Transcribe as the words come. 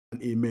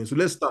Amen. So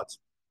let's start.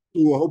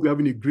 So I hope you're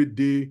having a great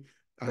day.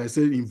 As I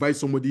said, invite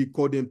somebody,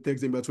 call them,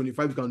 text them. By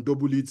 25, you can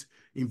double it.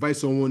 Invite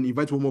someone,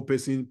 invite one more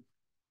person,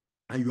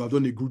 and you have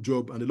done a good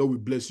job. And the Lord will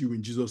bless you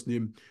in Jesus'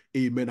 name.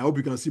 Amen. I hope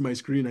you can see my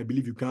screen. I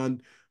believe you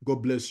can.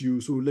 God bless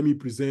you. So let me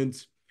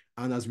present.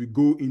 And as we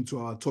go into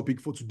our topic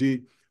for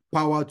today,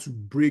 power to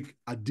break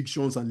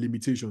addictions and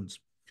limitations.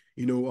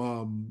 You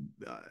know,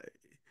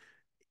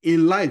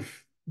 in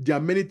life, there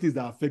are many things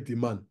that affect a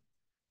man.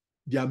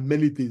 There are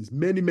many things,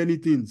 many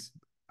things.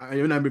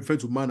 And when I'm referring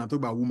to man, I'm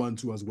talking about woman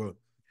too as well.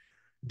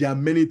 There are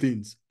many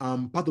things.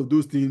 Part of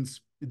those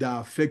things that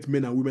affect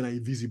men and women are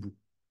invisible.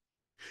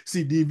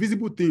 See, the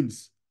invisible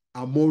things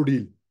are more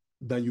real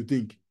than you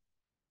think.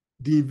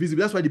 The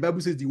invisible, that's why the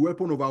Bible says the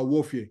weapon of our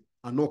warfare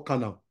are not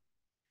carnal,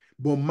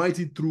 but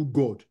mighty through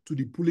God to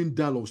the pulling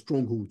down of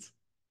strongholds.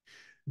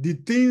 The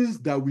things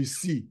that we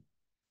see,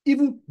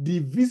 even the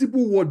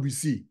visible world we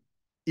see,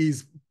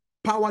 is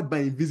powered by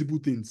invisible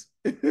things.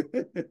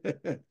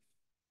 The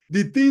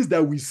things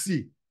that we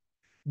see,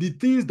 the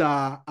things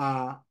that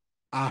are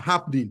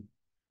happening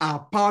are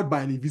powered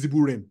by an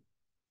invisible realm.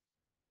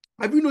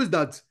 Have you noticed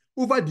that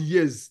over the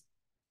years,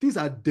 things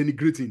are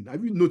denigrating?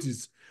 Have you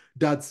noticed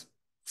that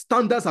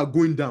standards are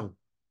going down?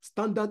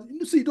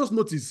 You see, just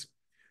notice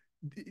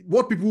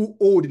what people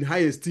hold in high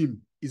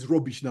esteem is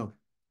rubbish now.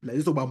 Like,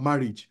 let's talk about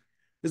marriage.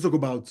 Let's talk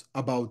about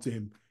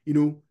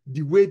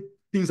the way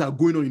things are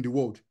going on in the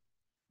world.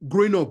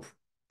 Growing up,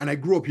 and I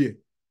grew up here,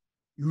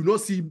 you will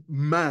not see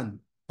man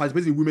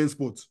participating in women's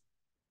sports.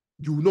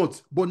 You will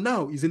not. But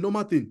now it's a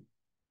normal thing.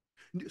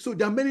 So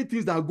there are many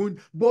things that are going,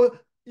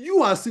 but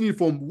you are seeing it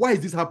from why is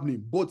this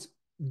happening? But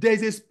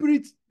there's a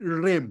spirit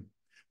realm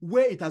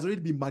where it has already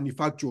been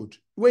manufactured,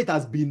 where it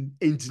has been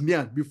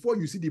engineered before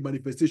you see the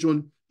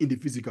manifestation in the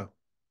physical.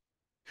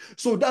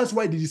 So that's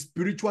why the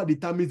spiritual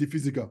determines the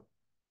physical.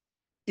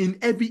 In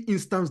every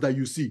instance that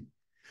you see,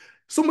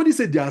 somebody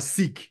said they are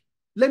sick.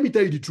 Let me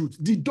tell you the truth.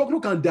 The doctor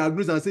can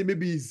diagnose and say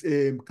maybe it's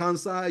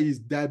cancer, it's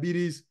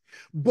diabetes,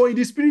 but in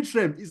the spirit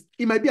realm,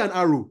 it might be an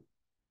arrow,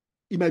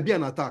 it might be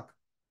an attack.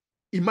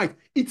 It might.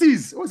 It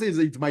is. What says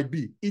it might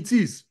be? It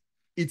is.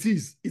 It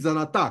is. It's an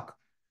attack.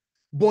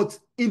 But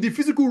in the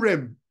physical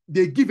realm,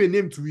 they give a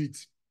name to it.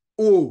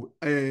 Oh,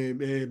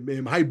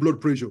 high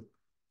blood pressure.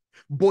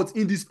 But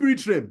in the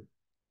spirit realm,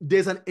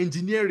 there's an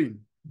engineering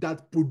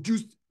that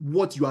produced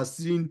what you are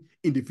seeing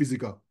in the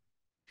physical.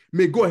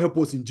 May God help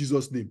us in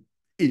Jesus' name.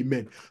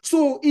 Amen.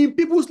 So in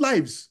people's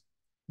lives,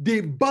 they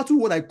battle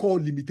what I call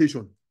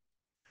limitation.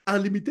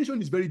 And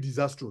limitation is very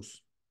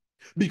disastrous.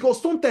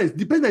 Because sometimes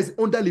the person that is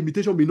under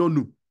limitation may not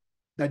know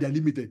that they are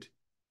limited.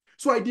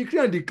 So I decree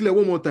and declare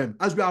one more time,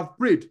 as we have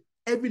prayed,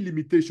 every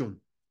limitation,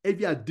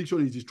 every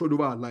addiction is destroyed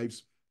over our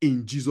lives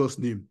in Jesus'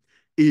 name.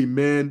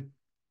 Amen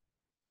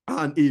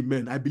and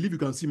amen. I believe you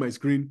can see my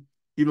screen.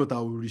 If not, I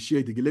will reshare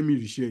it again. Let me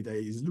reshare it.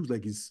 It looks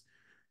like it's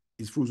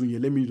frozen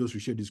here. Let me just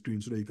reshare the screen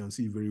so that you can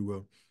see it very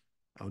well.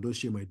 I'll just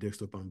share my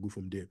desktop and go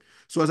from there.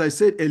 So as I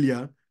said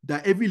earlier,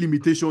 that every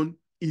limitation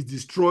is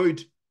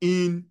destroyed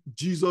in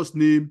Jesus'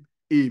 name.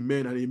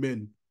 Amen and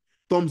amen.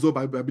 Thumbs up.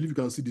 I believe you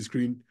can see the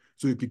screen,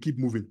 so you can keep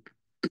moving.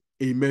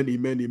 Amen,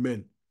 amen,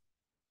 amen.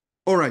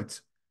 All right,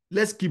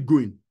 let's keep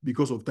going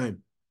because of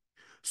time.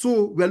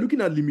 So we are looking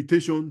at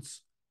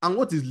limitations. And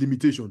what is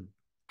limitation?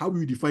 How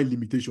will you define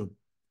limitation?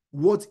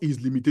 What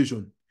is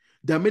limitation?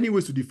 There are many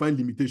ways to define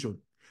limitation.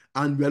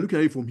 And we are looking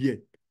at it from here.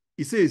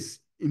 It says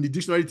in the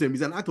dictionary term,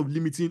 it's an act of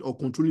limiting or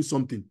controlling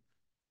something.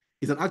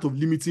 It's an act of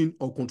limiting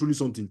or controlling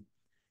something.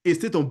 A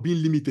state of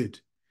being limited.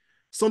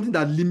 Something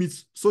that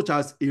limits, such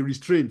as a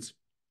restraint.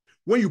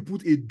 When you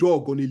put a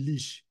dog on a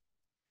leash,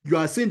 you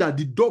are saying that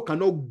the dog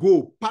cannot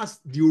go past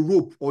the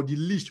rope or the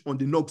leash on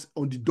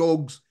the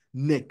dog's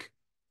neck.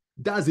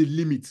 That's a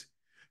limit.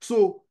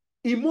 So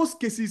in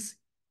most cases,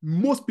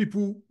 most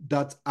people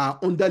that are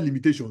under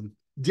limitation,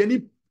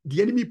 the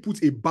enemy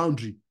puts a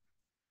boundary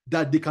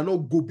that they cannot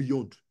go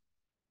beyond.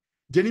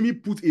 The enemy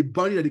puts a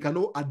boundary that they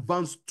cannot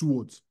advance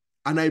towards.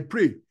 And I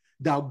pray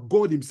that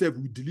God himself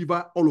will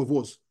deliver all of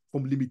us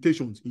from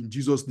limitations in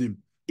Jesus' name.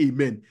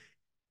 Amen.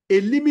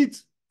 A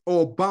limit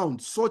or bound,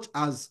 such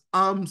as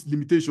arms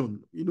limitation,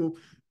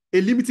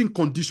 a limiting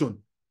condition,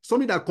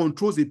 something that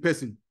controls a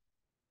person.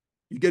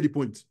 You get the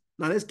point.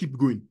 Now let's keep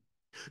going.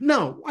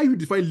 Now, why you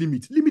define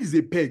limit? Limit is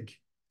a peg,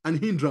 an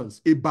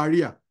hindrance, a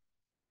barrier.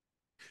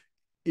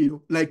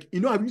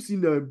 Have you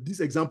seen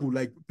this example?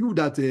 Like people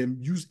that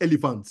use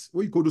elephants.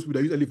 What you call those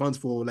people that use elephants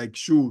for like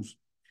shows?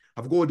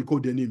 I forgot what they call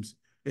their names.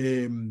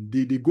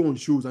 They go on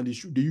shows and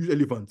they use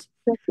elephants.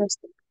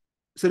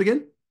 Say it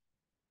again.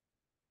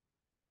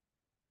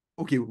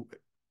 Okay,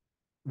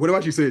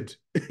 whatever she said.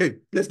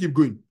 Let's keep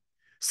going.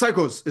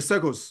 Circus, a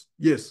circus.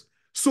 Yes.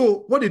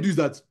 So what they do is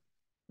that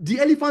they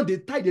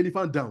tie the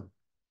elephant down.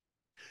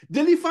 The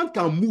elephant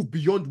can move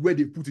beyond where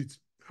they put it.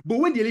 But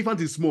when the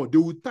elephant is small, they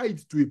will tie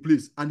it to a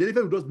place and the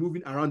elephant will just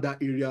moving around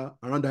that area.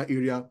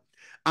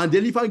 And the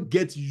elephant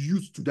gets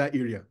used to that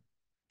area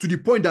to the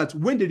point that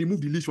when they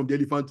remove the leash from the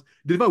elephant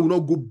will not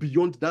go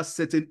beyond that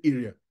certain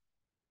area.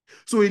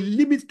 So a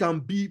limit can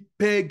be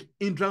peg,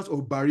 hindrance,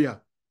 or barrier.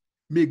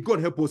 May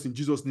God help us in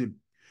Jesus' name.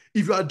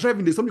 If you are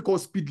driving, there's something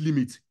called speed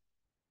limit.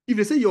 If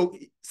they say you're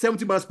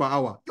 70 miles per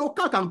hour, your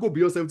car can go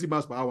beyond 70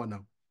 miles per hour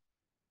now.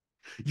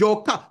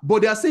 Your car,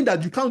 but they are saying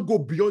that you can't go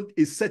beyond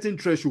a certain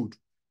threshold.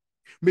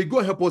 May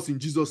God help us in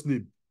Jesus'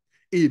 name.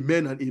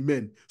 Amen and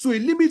amen. So a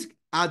limit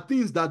are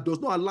things that does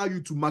not allow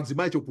you to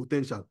maximize your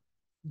potential.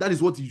 That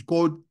is what is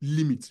called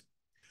limit.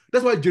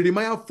 That's why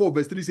Jeremiah 4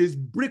 verse 3 says,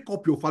 break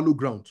up your fallow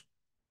ground.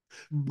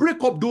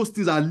 Break up those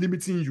things that are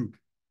limiting you.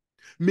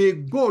 May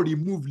God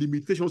remove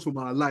limitations from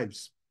our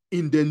lives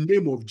in the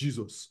name of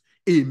Jesus.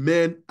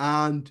 Amen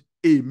and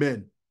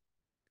amen.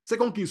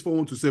 2 Kings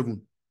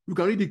 4:1-7. You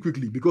can read it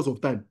quickly because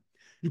of time.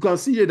 You can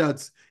see here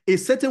that a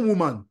certain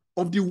woman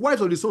of the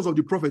wives of the sons of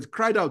the prophet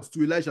cried out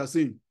to Elisha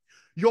saying,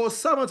 your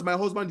servant, my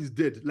husband, is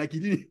dead, like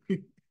he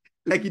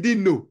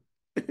didn't know.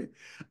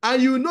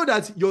 And you know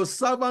that your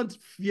servant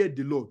feared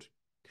the Lord.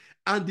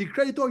 And the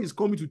creditor is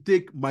coming to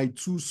take my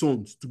 2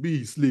 sons to be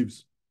his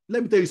slaves.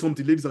 Let me tell you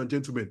something, ladies and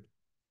gentlemen.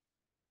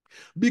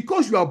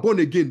 Because you are born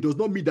again does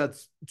not mean that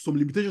some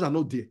limitations are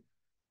not there.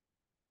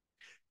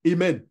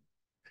 Amen.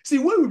 See,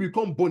 when we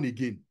become born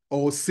again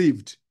or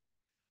saved,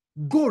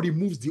 God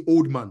removes the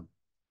old man.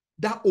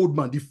 That old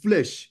man, the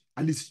flesh,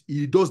 at least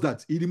he does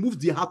that. He removes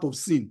the heart of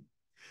sin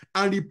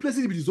and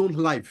replaces it with his own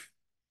life.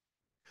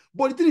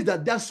 But the thing is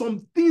that there are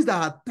some things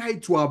that are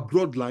tied to our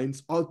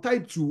bloodlines or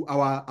tied to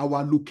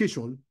our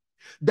location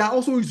that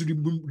also is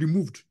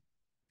removed.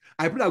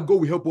 I pray that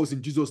God will help us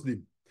in Jesus'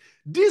 name.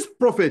 This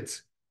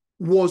prophet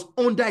was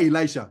under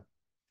Elisha.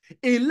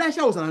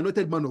 Elisha was an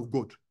anointed man of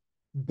God,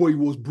 but he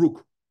was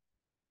broke.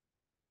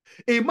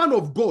 A man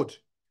of God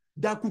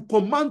that could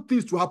command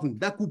things to happen,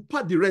 that could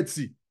part the Red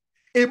Sea.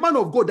 A man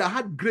of God that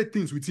had great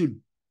things with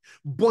him,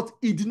 but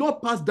he did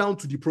not pass down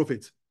to the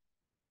prophet.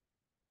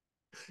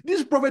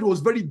 This prophet was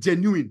very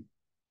genuine,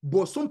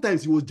 but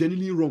sometimes he was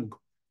genuinely wrong.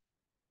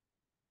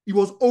 He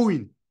was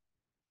owing,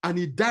 and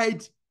he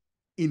died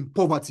in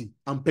poverty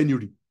and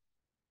penury.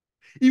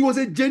 He was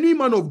a genuine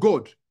man of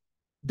God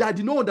that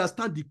did not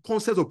understand the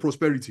concept of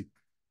prosperity.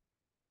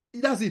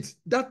 That's it.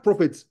 That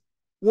prophet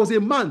was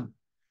a man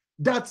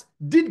that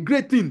did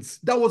great things,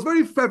 that was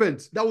very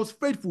fervent, that was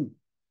faithful,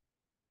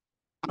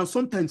 and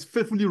sometimes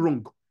faithfully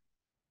wrong.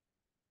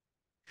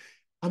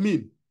 I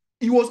mean,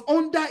 he was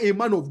under a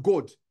man of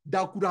God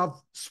that could have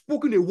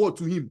spoken a word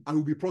to him and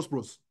would be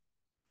prosperous.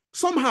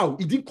 Somehow,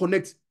 he didn't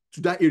connect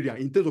to that area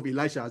in terms of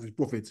Elisha as his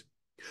prophet.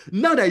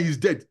 Now that he's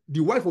dead,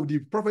 the wife of the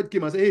prophet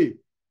came and said, hey,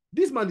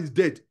 this man is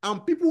dead,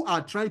 and people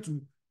are trying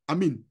to,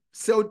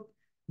 sell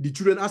the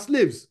children as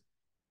slaves.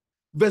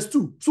 Verse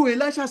 2, so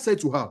Elisha said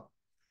to her,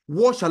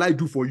 what shall I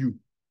do for you?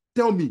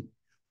 Tell me,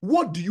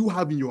 what do you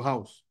have in your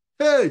house?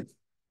 Hey!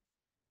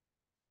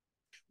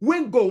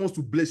 When God wants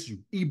to bless you,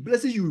 he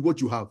blesses you with what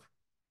you have.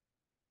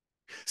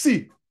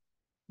 See,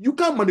 you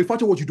can't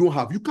manufacture what you don't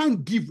have. You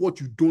can't give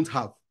what you don't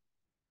have.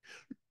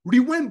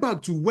 Rewind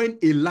back to when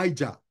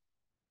Elijah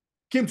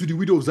came to the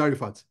widow of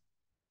Zarephath.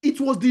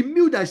 It was the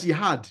meal that she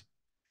had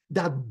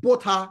that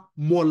brought her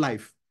more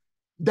life,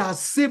 that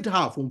saved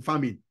her from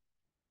famine.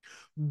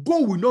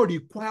 God will not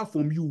require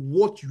from you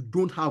what you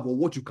don't have or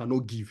what you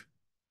cannot give.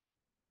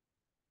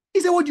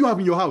 He said, what do you have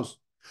in your house?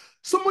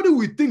 Somebody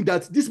will think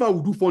that this man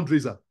will do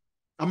fundraiser.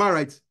 Am I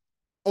right?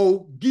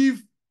 Or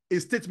give a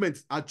statement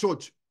at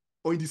church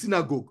or in the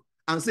synagogue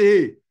and say,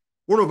 hey,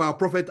 one of our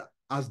prophets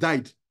has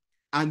died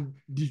and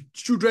the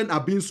children are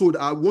being sold,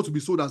 want to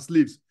be sold as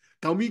slaves.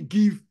 Can we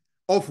give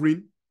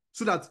offering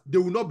so that they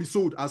will not be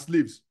sold as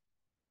slaves?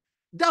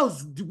 That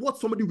was what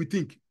somebody would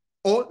think.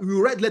 Or we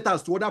will write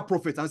letters to other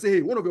prophets and say,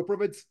 hey, one of your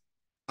prophets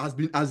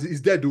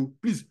is dead, though.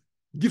 Please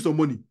give some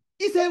money.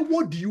 He said,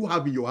 what do you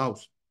have in your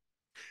house?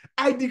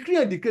 I decree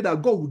and declare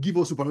that God will give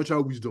us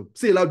supernatural wisdom.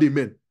 Say aloud,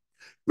 amen.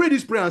 Pray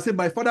this prayer and say,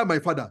 my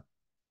Father,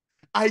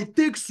 I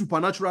take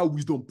supernatural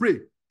wisdom. Pray.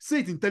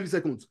 Say it in 30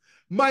 seconds.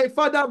 My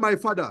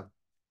Father,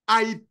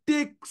 I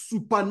take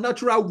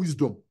supernatural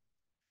wisdom,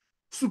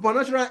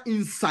 supernatural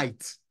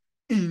insight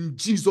in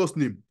Jesus'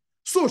 name.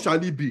 So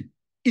shall it be.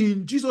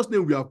 In Jesus'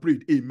 name we have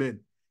prayed.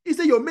 Amen. He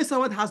said, your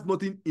maidservant has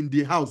nothing in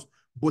the house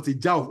but a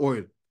jar of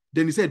oil.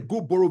 Then he said, go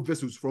borrow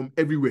vessels from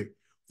everywhere,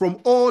 from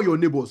all your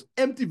neighbors,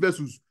 empty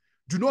vessels.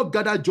 Do not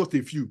gather just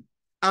a few.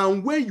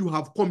 And when you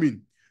have come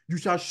in, you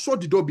shall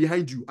shut the door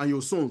behind you and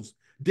your sons.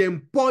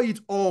 Then pour it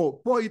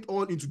all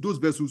into those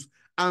vessels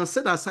and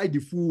set aside the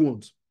full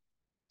ones.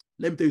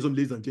 Let me tell you something,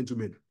 ladies and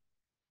gentlemen.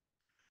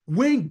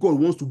 When God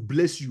wants to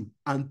bless you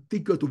and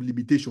take you out of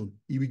limitation,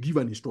 he will give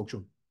an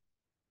instruction.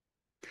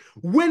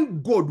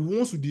 When God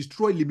wants to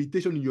destroy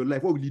limitation in your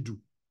life, what will he do?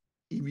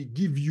 He will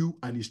give you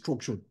an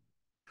instruction.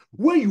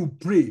 When you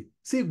pray,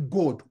 say,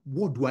 God,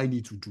 what do I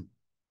need to do?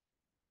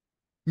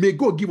 May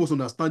God give us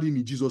understanding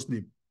in Jesus'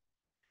 name.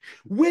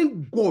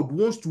 When God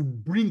wants to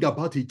bring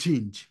about a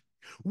change,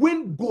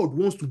 when God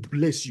wants to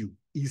bless you,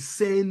 he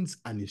sends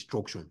an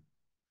instruction.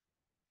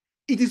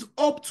 It is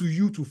up to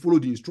you to follow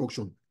the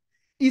instruction.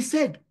 He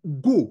said,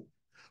 go,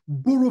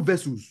 borrow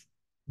vessels,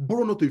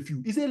 borrow not a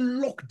few. He said,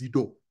 lock the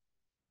door.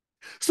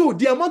 So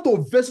the amount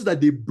of vessels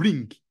that they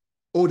bring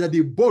or that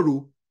they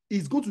borrow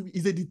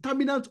is a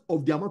determinant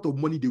of the amount of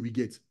money they will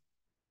get.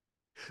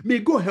 May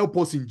God help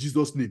us in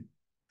Jesus' name.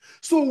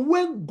 So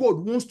when God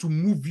wants to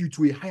move you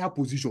to a higher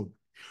position,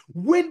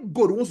 when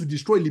God wants to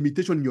destroy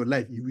limitation in your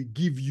life, he will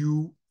give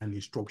you an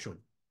instruction.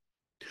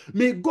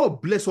 May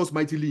God bless us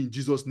mightily in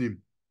Jesus' name.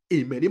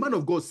 Amen. The man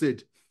of God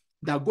said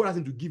that God asked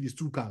him to give his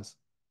 2 cars.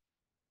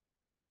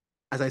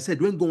 As I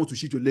said, when God wants to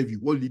shift your level,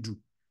 what will he do?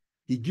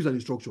 He gives an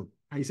instruction.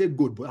 And he said,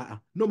 God, but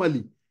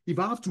normally, if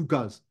I have 2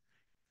 cars,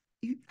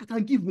 I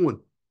can give one.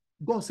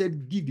 God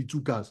said, give the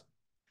 2 cars.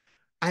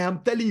 I am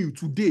telling you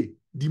today,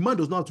 the man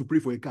does not have to pray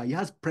for a car. He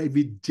has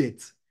private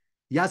jets.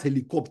 He has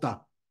helicopter.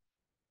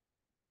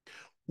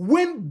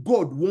 When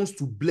God wants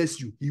to bless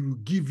you, he will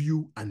give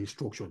you an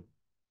instruction.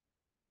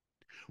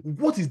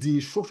 What is the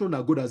instruction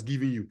that God has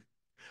given you?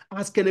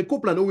 As Kenneth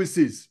Copeland always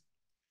says,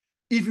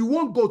 if you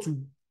want God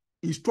to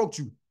instruct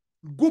you,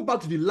 go back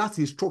to the last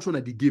instruction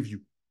that he gave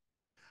you.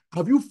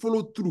 Have you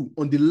followed through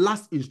on the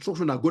last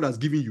instruction that God has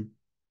given you?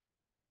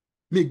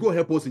 May God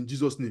help us in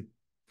Jesus' name.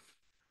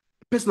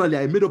 Personally,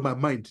 I made up my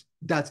mind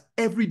that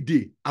every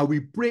day I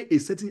will pray a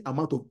certain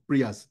amount of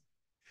prayers.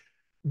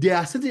 There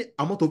are a certain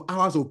amount of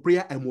hours of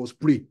prayer I must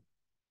pray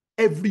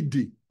every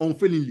day,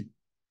 unfailingly.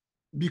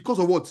 Because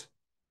of what?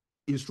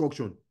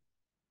 Instruction.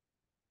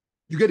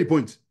 You get the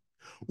point?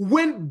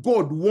 When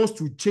God wants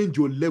to change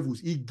your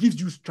levels, he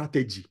gives you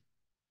strategy.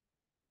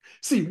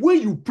 See,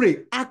 when you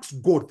pray, ask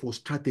God for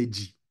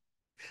strategy.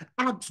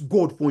 Ask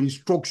God for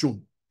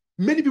instruction.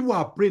 Many people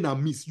are praying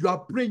and miss. You are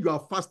praying, you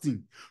are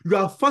fasting. You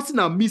are fasting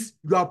and miss.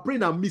 You are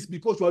praying and miss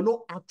because you are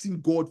not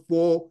asking God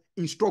for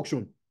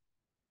instruction.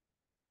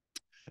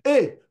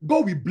 Hey,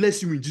 God will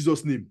bless you in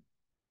Jesus' name.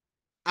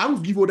 I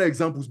won't give other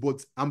examples,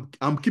 but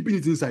I'm keeping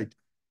it inside.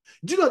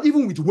 Do you know,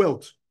 even with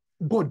wealth,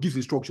 God gives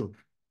instruction.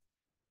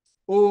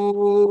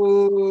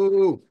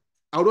 Oh,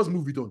 I'll just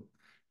move it on.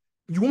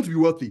 You want to be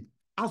wealthy,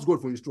 ask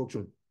God for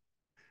instruction.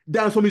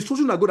 There are some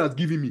instructions that God has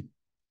given me.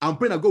 I'm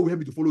praying that God will help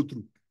me to follow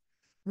through.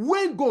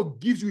 When God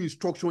gives you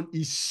instruction,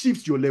 it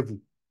shifts your level.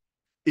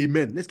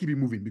 Amen. Let's keep it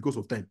moving because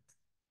of time.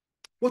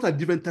 What are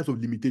different types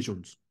of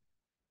limitations?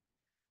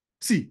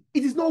 See,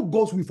 it is not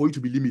God's will for you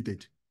to be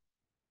limited.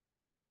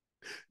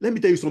 Let me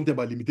tell you something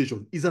about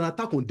limitation. It's an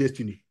attack on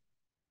destiny.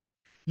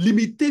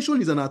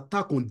 Limitation is an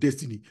attack on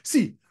destiny.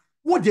 See,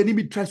 what the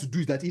enemy tries to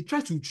do is that he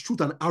tries to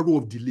shoot an arrow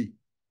of delay.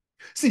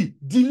 See,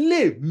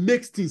 delay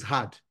makes things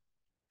hard.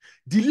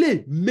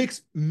 Delay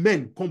makes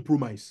men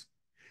compromise.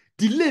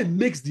 Delay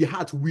makes the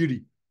heart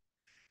weary.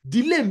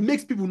 Delay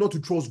makes people not to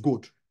trust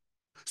God.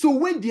 So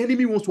when the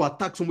enemy wants to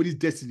attack somebody's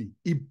destiny,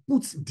 he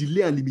puts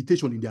delay and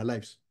limitation in their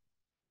lives.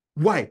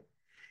 Why?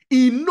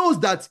 He knows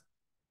that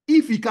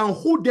if he can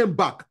hold them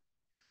back,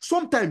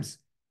 sometimes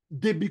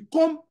they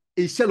become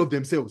a shell of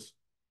themselves.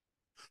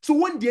 So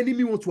when the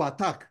enemy wants to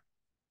attack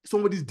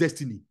somebody's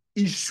destiny,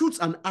 he shoots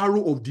an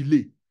arrow of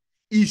delay.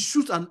 He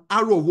shoots an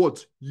arrow of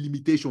what?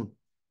 Limitation.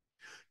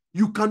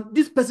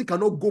 This person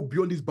cannot go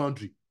beyond this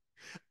boundary.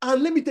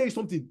 And let me tell you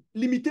something.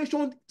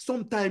 Limitation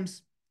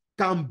sometimes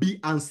can be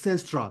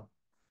ancestral.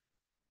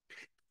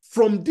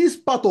 From this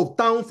part of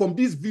town, from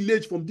this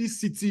village, from this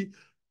city,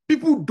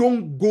 people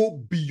don't go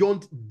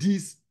beyond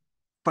this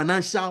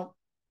financial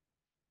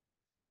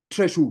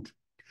threshold.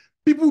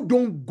 People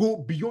don't go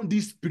beyond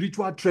this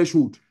spiritual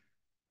threshold.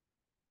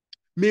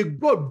 May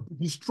God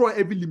destroy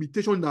every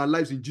limitation in our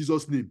lives in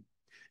Jesus' name.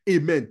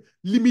 Amen.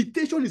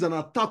 Limitation is an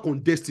attack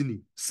on destiny.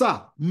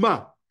 Sir,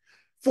 ma,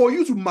 for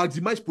you to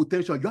maximize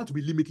potential, you have to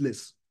be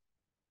limitless.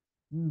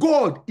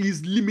 God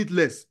is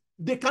limitless.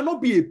 There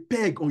cannot be a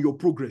peg on your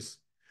progress.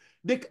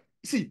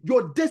 See,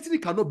 your destiny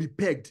cannot be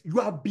pegged.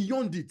 You are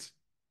beyond it.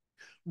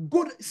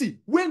 God, see,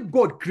 when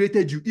God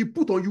created you, he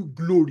put on you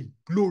glory.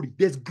 Glory.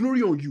 There's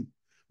glory on you.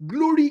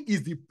 Glory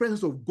is the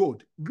presence of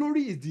God.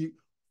 Glory is the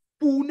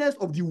fullness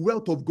of the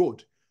wealth of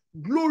God.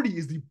 Glory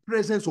is the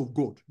presence of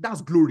God.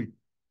 That's glory.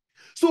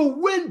 So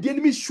when the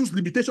enemy shoots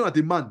limitation at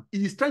a man,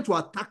 he is trying to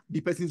attack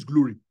the person's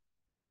glory.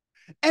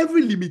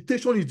 Every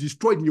limitation is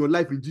destroyed in your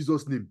life in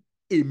Jesus' name.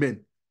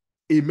 Amen.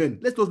 Amen.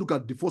 Let's just look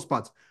at the first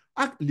part.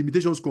 As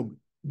limitations come,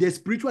 there's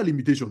spiritual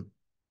limitation.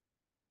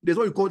 There's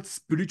what you call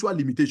spiritual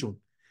limitation.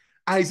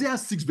 Isaiah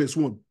 6 verse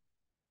 1.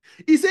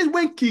 It says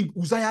when King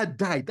Uzziah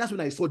died, that's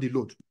when I saw the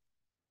Lord.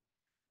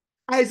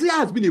 Isaiah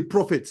has been a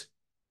prophet.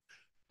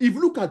 If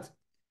you look at,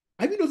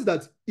 have you noticed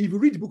that if you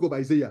read the book of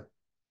Isaiah,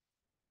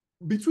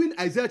 between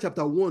Isaiah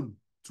chapter 1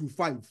 to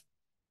 5,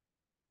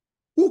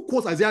 who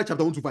quotes Isaiah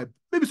chapter 1 to 5?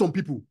 Maybe some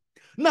people.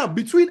 Now,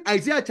 between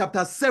Isaiah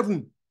chapter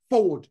 7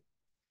 forward,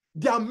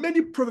 there are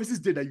many prophecies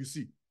there that you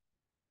see.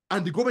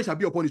 And the government shall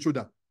be upon his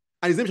shoulder.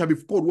 And his name shall be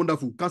called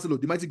Wonderful, Counselor,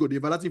 the Mighty God, the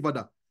Everlasting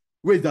Father.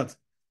 Where is that?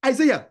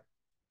 Isaiah.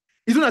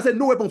 He's the one that said,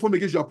 no weapon formed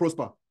against you shall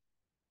prosper.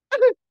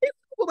 And then, it's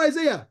the book of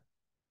Isaiah.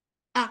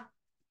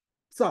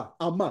 Sir,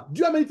 Amma, do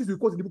you have many things we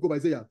quote in the book of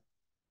Isaiah?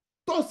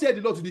 Thus said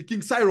the Lord to the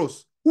king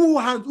Cyrus,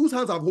 whose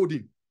hands have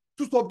holding,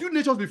 to subdue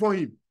nations before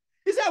him.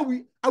 He said,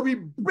 I will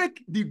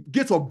break the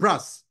gates of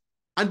brass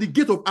and the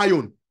gate of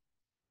iron.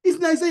 It's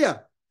in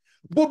Isaiah.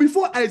 But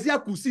before Isaiah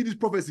could see this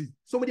prophecy,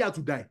 somebody had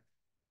to die.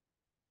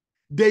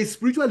 There is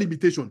spiritual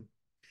limitation.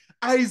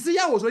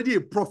 Isaiah was already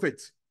a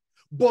prophet,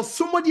 but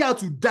somebody had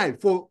to die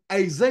for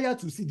Isaiah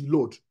to see the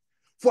Lord,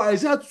 for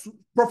Isaiah to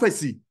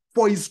prophecy,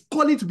 for his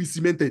calling to be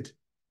cemented.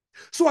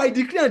 So I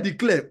decree and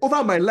declare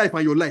over my life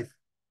and your life,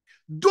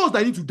 those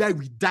that need to die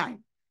will die,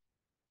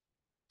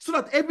 so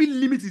that every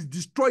limit is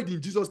destroyed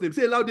in Jesus' name.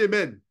 Say loud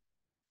amen.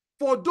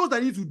 For those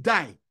that need to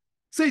die,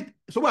 say it.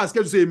 Someone is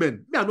scared to say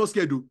amen. Me, I'm not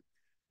scared though.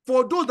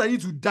 For those that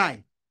need to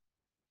die,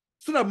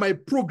 so that my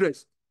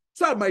progress,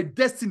 so that my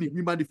destiny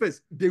will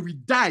manifest, they will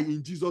die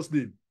in Jesus'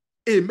 name.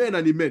 Amen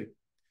and amen.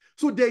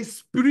 So there is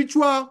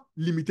spiritual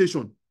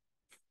limitation.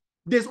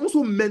 There's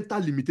also mental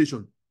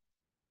limitation.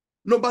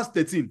 Numbers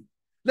 13.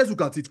 Let's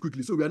look at it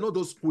quickly. So we are not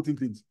just quoting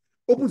things.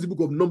 Open the book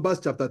of Numbers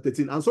chapter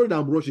 13. I'm sorry that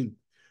I'm rushing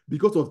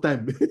because of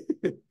time.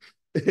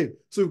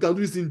 So we can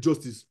do this in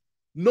justice.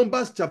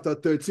 Numbers chapter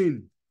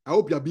 13. I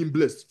hope you are being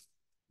blessed.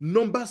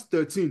 Numbers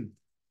 13,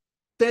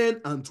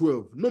 10 and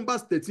 12.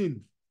 Numbers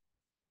 13,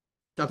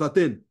 chapter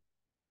 10.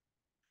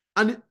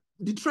 And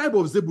the tribe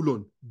of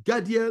Zebulun,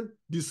 Gadiel,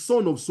 the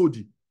son of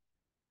Sodi.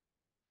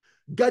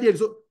 Gadiel,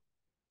 so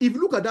if you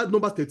look at that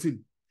Numbers 13,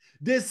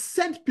 they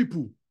sent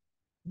people.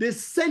 They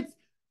sent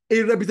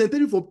a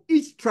representative from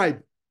each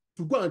tribe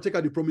to go and check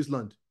out the promised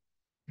land.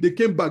 They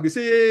came back. They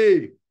say,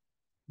 hey,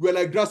 we're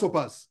like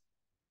grasshoppers.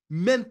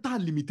 Mental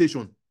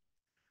limitation.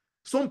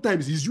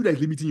 Sometimes it's you that is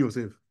limiting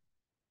yourself.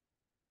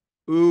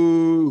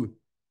 Oh.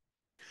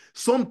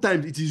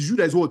 Sometimes it is you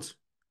that is what?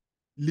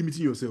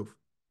 Limiting yourself.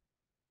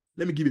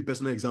 Let me give a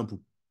personal example.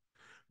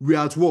 We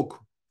are at work.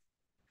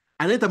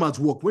 And anytime at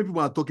work, when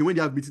people are talking, when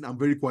they have meeting, I'm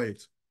very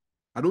quiet.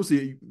 I don't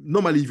say,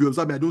 normally if you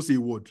observe me, I don't say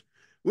a word.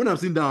 When I'm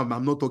sitting down,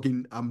 I'm not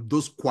talking, I'm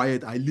just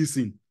quiet, I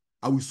listen.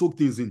 I will soak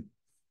things in.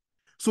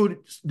 So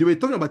they were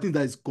talking about things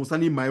that is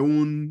concerning my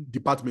own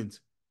department.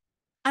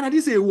 And I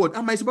didn't say a word.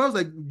 And my supervisor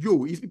was like,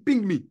 yo, he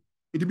pinged me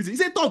in the meeting. He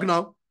said, talk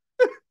now.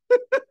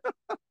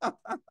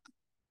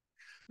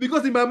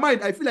 Because in my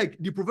mind, I feel like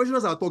the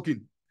professionals are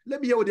talking.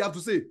 Let me hear what they have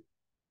to say.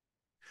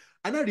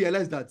 And I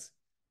realized that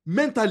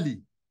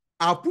mentally,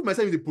 I put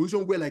myself in a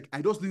position where like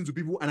I just listen to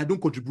people and I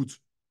don't contribute.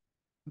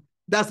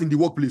 That's in the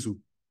workplace. So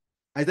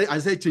I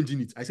started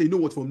changing it. I said, you know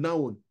what, from now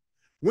on,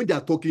 when they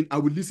are talking, I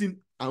will listen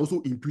and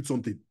also input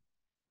something.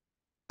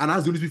 And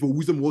ask the Holy Spirit for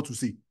wisdom what to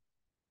say.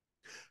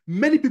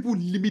 Many people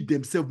limit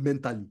themselves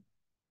mentally.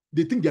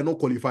 They think they are not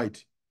qualified.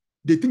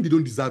 They think they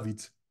don't deserve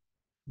it.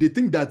 They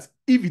think that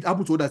if it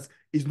happens to others,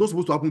 it's not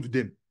supposed to happen to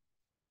them.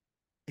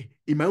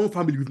 In my own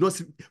family,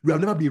 we have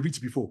never been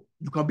rich before.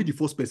 You can be the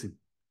first person.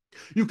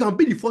 You can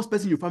be the first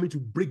person in your family to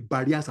break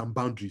barriers and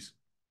boundaries.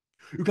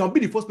 You can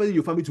be the first person in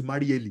your family to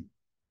marry early.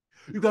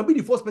 You can be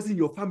the first person in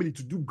your family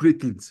to do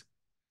great things.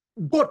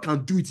 God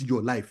can do it in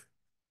your life.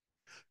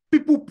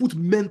 People put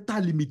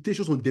mental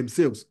limitations on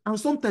themselves, and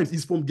sometimes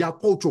it's from their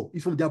culture,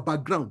 it's from their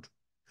background.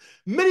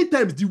 Many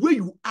times, the way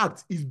you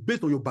act is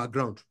based on your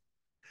background.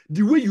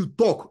 The way you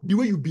talk, the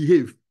way you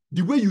behave,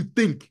 the way you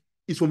think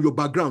is from your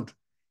background.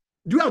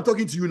 The way I'm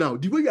talking to you now,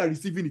 the way you are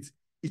receiving it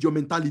is your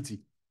mentality.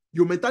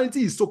 Your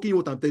mentality is soaking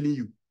what I'm telling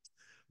you.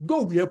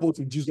 God will help us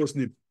in Jesus'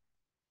 name.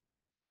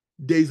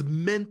 There is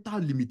mental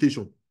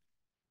limitation.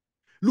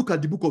 Look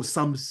at the book of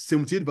Psalm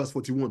 78, verse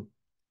 41.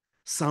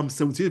 Psalm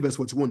 78, verse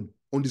 41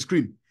 on the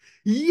screen.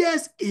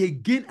 Yes,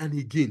 again and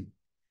again,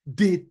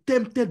 they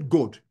tempted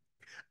God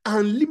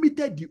and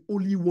limited the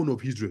Holy One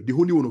of Israel, the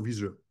Holy One of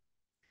Israel.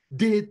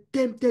 They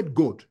tempted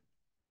God.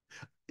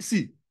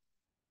 See,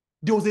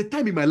 there was a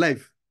time in my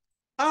life,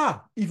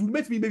 if you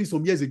met me maybe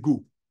some years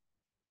ago,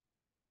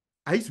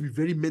 I used to be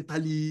very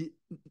mentally,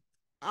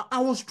 I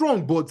was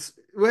strong, but,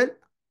 well,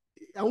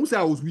 I won't say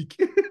I was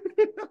weak.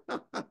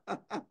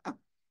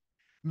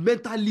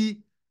 Mentally,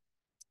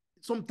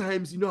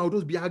 sometimes, I'll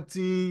just be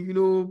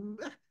acting,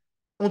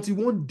 until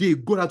one day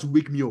God had to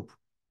wake me up.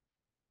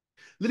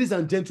 Ladies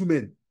and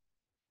gentlemen,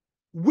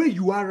 where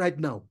you are right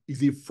now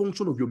is a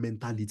function of your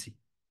mentality.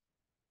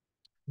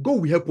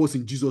 God will help us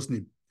in Jesus'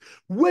 name.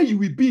 Where you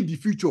will be in the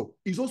future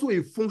is also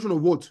a function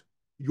of what?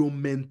 Your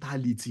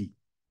mentality.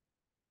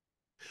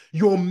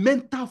 Your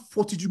mental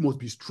fortitude must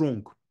be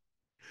strong.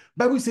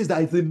 Bible says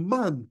that if a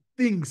man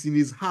thinks in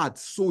his heart,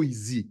 so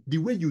is he. The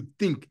way you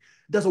think,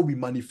 that's what we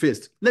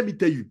manifest. Let me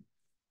tell you.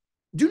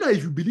 Do you know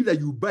if you believe that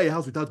you buy a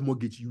house without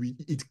mortgage,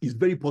 it is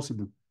very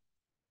possible.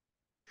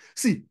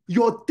 See,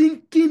 your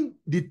thinking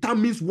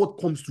determines what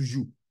comes to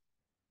you.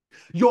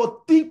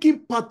 Your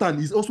thinking pattern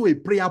is also a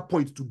prayer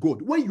point to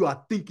God. When you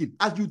are thinking,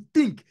 as you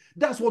think,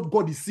 that's what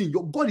God is seeing.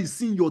 God is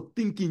seeing your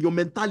thinking, your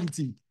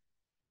mentality.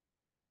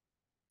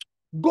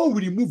 God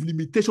will remove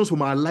limitations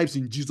from our lives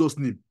in Jesus'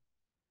 name.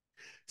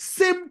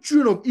 Same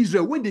children of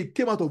Israel, when they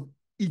came out of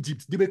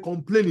Egypt, they were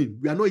complaining.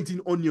 We are not eating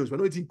onions. We are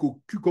not eating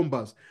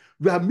cucumbers.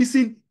 We are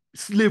missing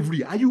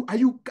slavery. Are you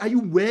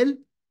well?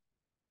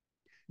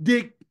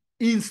 They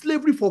in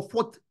slavery for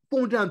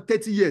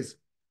 430 years.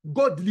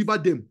 God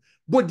delivered them.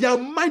 But their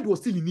mind was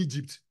still in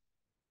Egypt.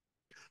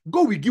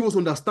 God will give us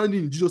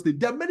understanding in Jesus' name.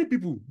 There are many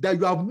people that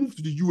you have moved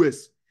to the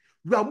US.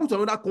 You have moved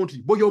to another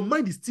country, but your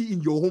mind is still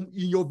in your home,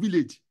 in your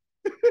village.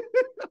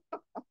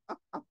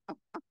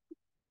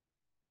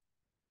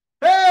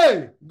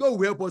 Hey, God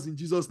will help us in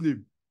Jesus'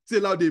 name. Say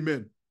loud,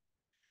 amen.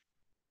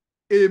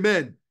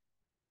 Amen.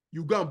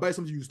 You go and buy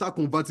something, you start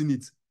converting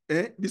it.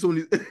 This one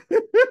is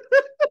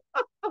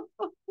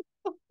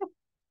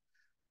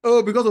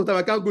oh, because of time,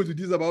 I can't go into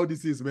this about all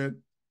these things, man.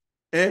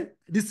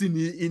 This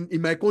in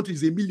my country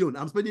is 1 million.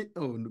 I'm spending.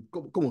 Oh, no,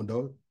 come on,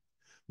 dog.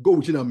 God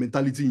will change our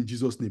mentality in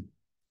Jesus' name.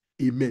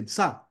 Amen.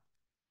 Sir,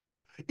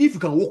 if you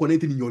can work on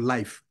anything in your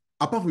life,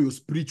 apart from your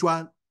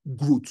spiritual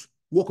growth,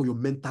 work on your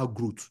mental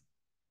growth.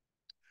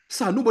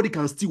 Sir, nobody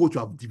can steal what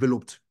you have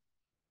developed.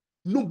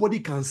 Nobody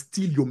can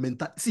steal your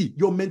mental. See,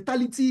 your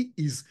mentality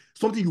is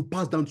something you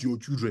pass down to your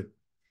children.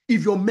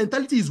 If your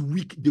mentality is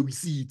weak, they will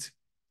see it.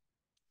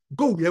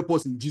 God will help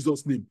us in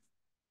Jesus' name.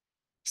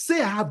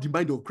 Say, I have the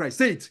mind of Christ.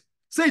 Say it.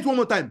 Say it one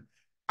more time.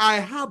 I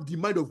have the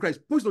mind of Christ.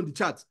 Post it on the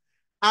chat.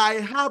 I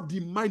have the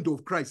mind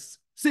of Christ.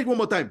 Say it one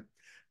more time.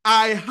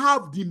 I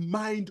have the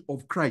mind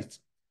of Christ.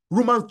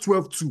 Romans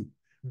 12:2.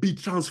 Be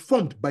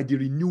transformed by the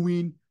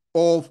renewing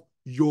of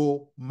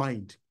your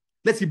mind.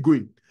 Let's keep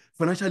going.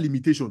 Financial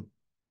limitation.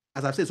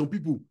 As I've said, some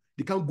people,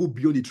 they can't go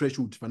beyond the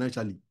threshold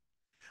financially.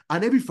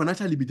 And every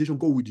financial limitation,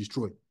 God will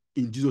destroy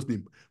in Jesus'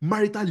 name.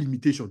 Marital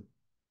limitation.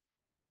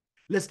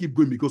 Let's keep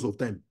going because of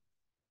time.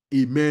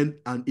 Amen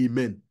and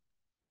amen.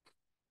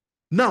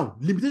 Now,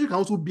 limitation can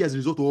also be as a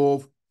result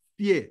of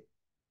fear.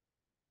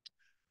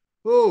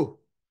 Oh,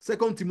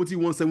 2 Timothy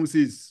 1:7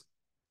 says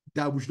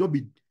that we should not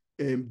be,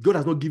 God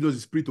has not given us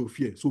the spirit of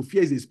fear. So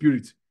fear is a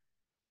spirit.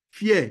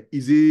 Fear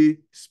is a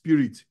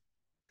spirit.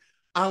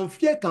 And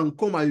fear can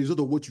come as a result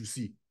of what you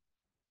see,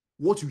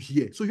 what you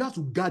hear. So you have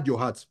to guard your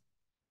heart.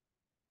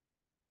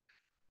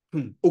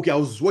 Okay, I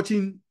was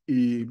watching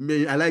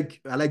I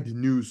like the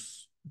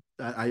news.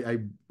 I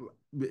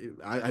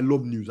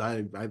love news.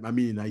 I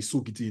mean, I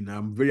soak it in.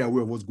 I'm very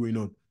aware of what's going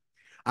on.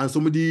 And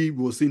somebody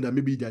was saying that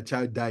maybe their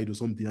child died or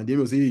something, and they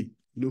will say, hey,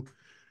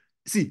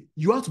 see,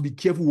 you have to be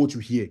careful what you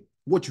hear,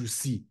 what you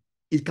see.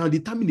 It can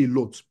determine a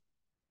lot.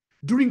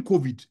 During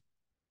COVID,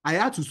 I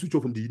had to switch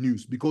off from the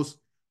news because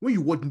when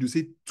you watch news,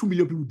 say 2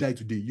 million people died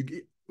today.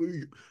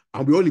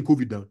 And we're all in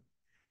COVID now.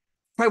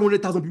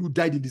 500,000 people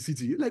died in the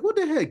city. You're like, what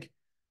the heck?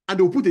 And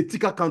they'll put a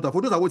ticker counter.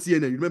 For those that watch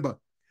CNN, remember,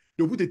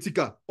 they'll put a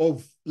ticker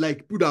of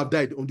like people that have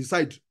died on the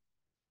side.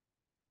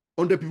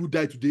 100 people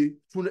died today.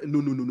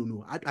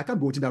 No. I can't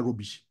be watching that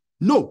rubbish.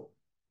 No.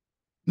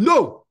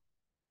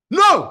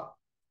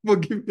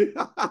 Forgive me.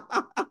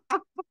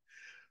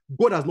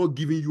 God has not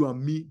given you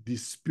and me the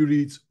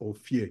spirit of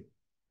fear.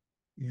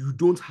 You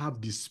don't have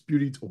the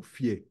spirit of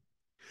fear.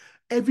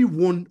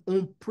 Everyone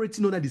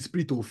operating under the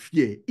spirit of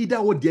fear,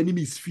 either what the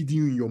enemy is feeding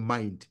you in your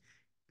mind,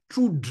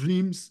 through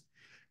dreams,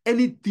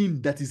 anything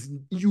that is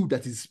in you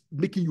that is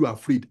making you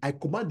afraid, I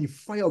command the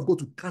fire of God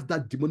to cast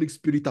that demonic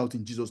spirit out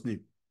in Jesus' name.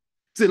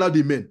 Say loud,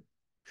 amen.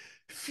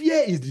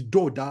 Fear is the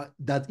door that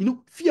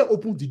fear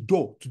opens the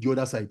door to the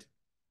other side.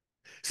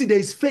 See, there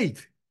is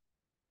faith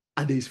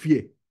and there is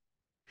fear.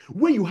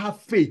 When you have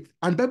faith,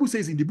 and the Bible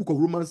says in the book of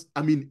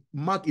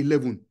Mark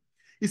 11,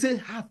 it says,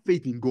 have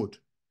faith in God.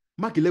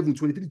 Mark 11,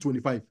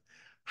 23-25.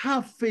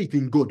 Have faith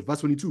in God.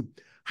 Verse 22.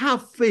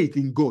 Have faith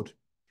in God.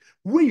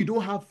 When you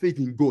don't have faith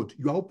in God,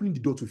 you are opening the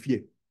door to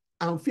fear.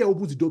 And fear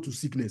opens the door to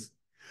sickness.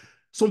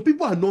 Some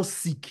people are not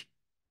sick.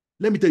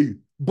 Let me tell you.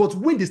 But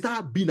when they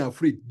start being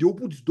afraid, they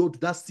open the door to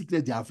that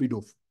sickness they are afraid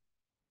of.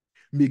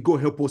 May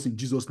God help us in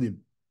Jesus' name.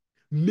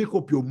 Make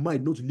up your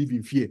mind not to live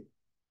in fear.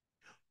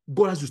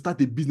 God has to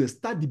start a business.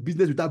 Start the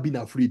business without being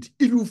afraid.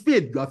 If you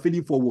fail, you are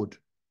failing forward.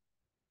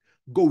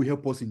 God will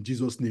help us in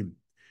Jesus' name.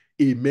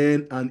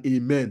 Amen and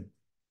amen.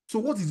 So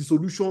what is the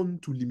solution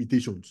to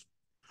limitations?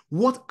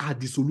 What are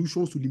the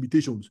solutions to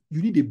limitations?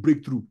 You need a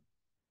breakthrough.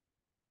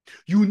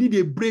 You need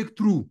a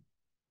breakthrough.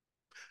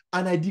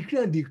 And I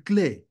declare and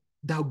declare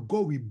that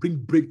God will bring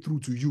breakthrough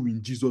to you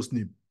in Jesus'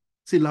 name.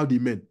 Say loud,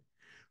 amen.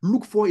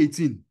 Luke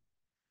 4:18.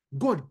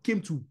 God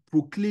came to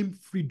proclaim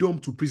freedom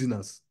to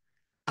prisoners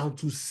and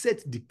to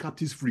set the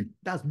captives free.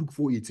 That's Luke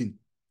 4:18.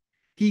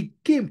 He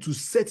came to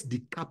set the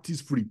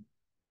captives free.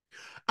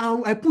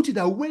 And I put it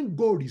that when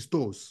God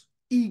restores,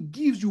 he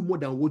gives you more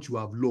than what you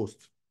have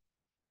lost.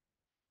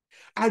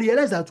 I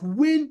realize that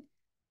when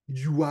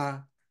you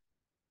are,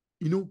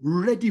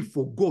 ready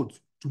for God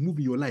to move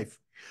in your life,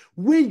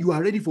 when you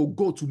are ready for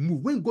God to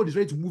move, when God is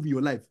ready to move in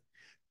your life,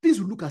 things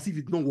will look as if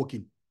it's not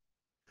working.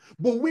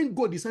 But when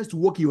God decides to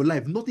work in your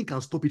life, nothing can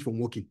stop it from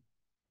working.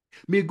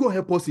 May God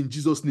help us in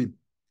Jesus' name.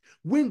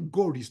 When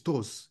God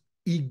restores,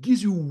 he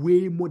gives you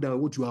way more than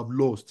what you have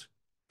lost.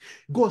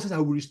 God says, I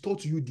will restore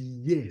to you the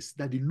years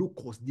that the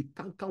locust, the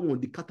cankerworm,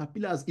 the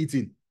caterpillar has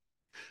eaten.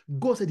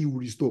 God said he will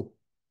restore.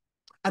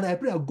 And I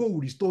pray that God will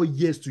restore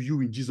years to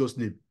you in Jesus'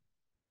 name.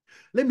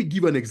 Let me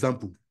give an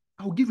example.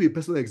 I'll give you a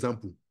personal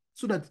example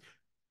so that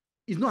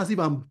it's not as if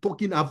I'm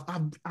talking,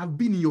 I've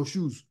been in your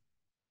shoes.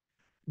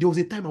 There was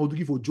a time I was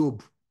looking for a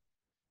job.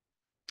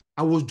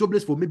 I was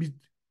jobless for maybe,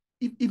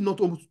 if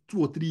not almost 2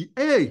 or 3.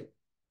 Hey,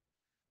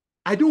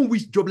 I don't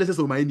wish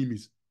joblessness on my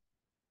enemies.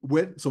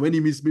 Well, some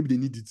enemies, maybe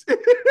they need it.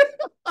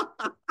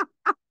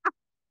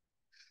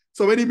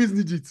 Some enemies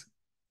need it.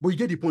 But you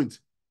get the point.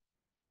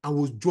 I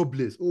was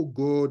jobless. Oh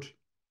God.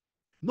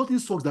 Nothing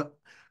sucks that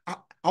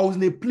I was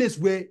in a place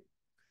where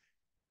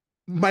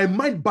my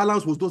mind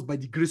balance was just by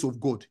the grace of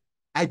God.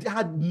 I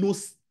had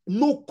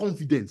no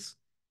confidence.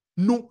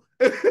 No,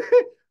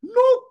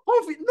 no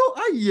confidence. No,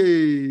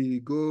 yeah,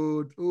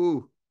 God.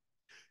 Oh.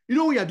 You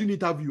know when you're doing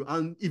interview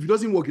and if it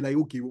doesn't work, you're like,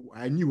 okay,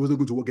 I knew it wasn't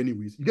going to work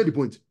anyways. You get the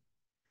point.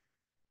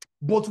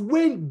 But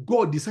when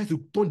God decides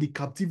to turn the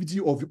captivity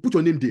of, put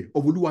your name there,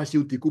 of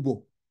Oluwaseun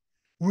Tekobo,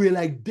 we're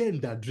like them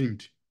that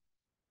dreamed.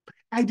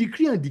 I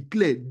decree and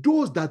declare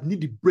those that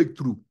need the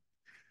breakthrough,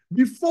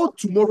 before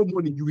tomorrow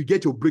morning, you will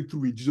get your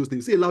breakthrough in Jesus'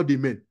 name. Say loud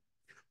amen.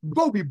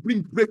 God will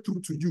bring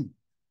breakthrough to you.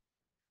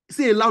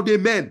 Say loud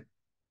amen.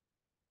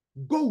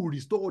 God will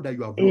restore all that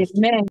you have lost.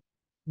 Amen.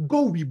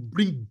 God will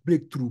bring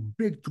breakthrough,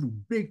 breakthrough,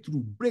 breakthrough,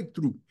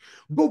 breakthrough.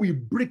 God will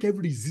break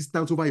every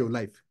resistance over your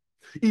life.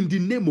 In the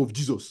name of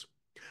Jesus.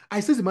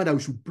 I say to man that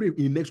we should pray in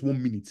the next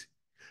 1 minute.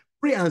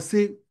 Pray and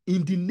say,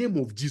 in the name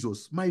of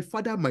Jesus, my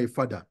Father,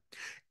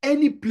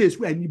 any place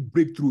where I need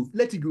breakthrough,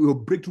 let your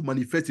breakthrough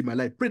manifest in my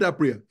life. Pray that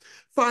prayer.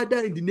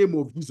 Father, in the name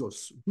of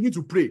Jesus, you need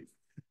to pray.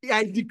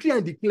 I decree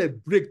and declare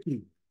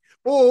breakthrough.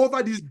 Oh,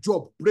 over this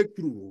job,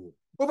 breakthrough.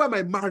 Over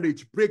my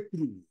marriage,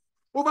 breakthrough.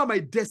 Over my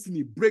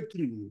destiny,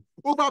 breakthrough.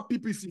 Over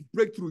PPC,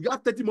 breakthrough. You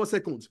have 30 more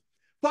seconds.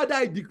 Father,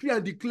 I decree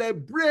and declare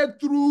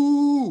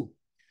breakthrough.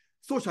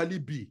 So shall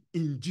it be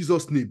in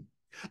Jesus' name.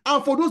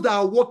 And for those that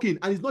are working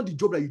and it's not the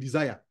job that you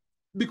desire,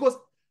 because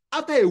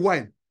after a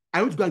while,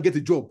 I went to go and get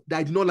a job that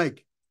I did not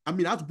like. I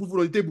mean, I had to put food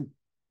on the table.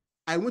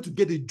 I went to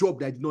get a job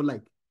that I did not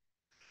like.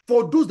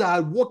 For those that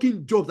are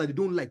working jobs that they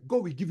don't like,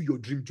 God will give you your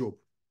dream job.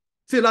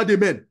 Say loud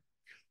amen.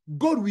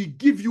 God will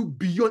give you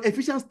beyond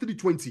Ephesians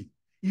 3:20.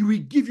 He will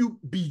give you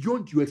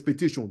beyond your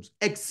expectations,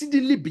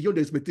 exceedingly beyond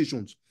the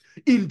expectations.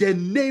 In the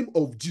name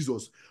of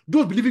Jesus,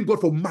 those believing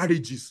God for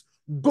marriages,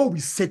 God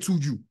will settle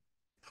you.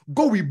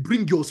 God will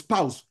bring your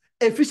spouse.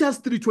 Ephesians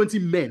 3:20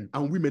 men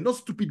and women, not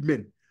stupid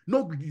men,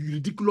 not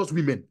ridiculous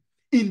women.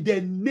 In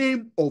the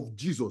name of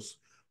Jesus,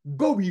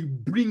 God will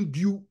bring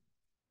you.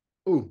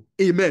 Oh,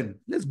 amen.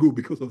 Let's go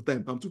because of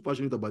time. I'm too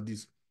passionate about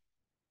this.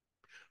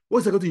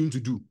 What's the thing you need to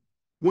do?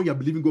 When you're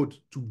believing God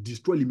to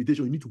destroy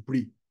limitation, you need to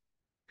pray.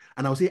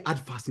 And I'll say add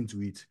fasting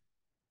to it.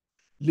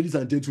 Ladies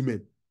and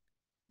gentlemen,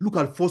 look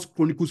at 1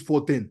 Chronicles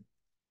 4:10.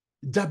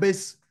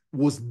 Jabez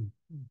was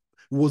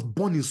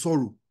born in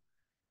sorrow.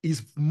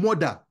 His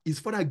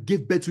father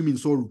gave birth to him in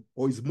sorrow,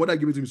 or his mother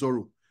gave it to him in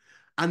sorrow.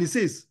 And he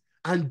says,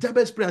 and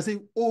Jabez prayed and said,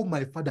 oh,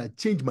 my father,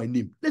 change my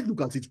name. Let's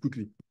look at it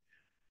quickly.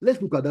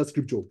 Let's look at that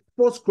scripture.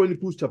 1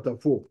 Chronicles chapter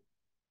 4,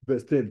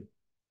 verse 10.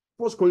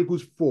 1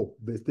 Chronicles 4,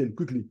 verse 10.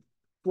 Quickly.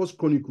 1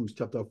 Chronicles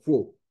chapter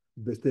 4,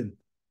 verse 10.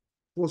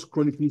 1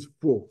 Chronicles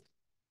 4,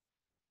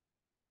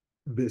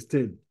 verse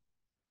 10.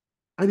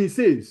 And he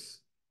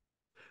says,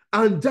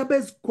 and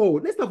Jabez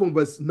called. Let's start from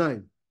verse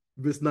 9.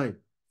 Verse 9.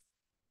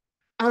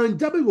 And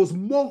Jabez was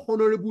more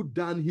honorable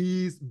than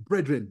his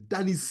brethren,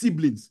 than his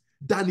siblings,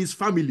 than his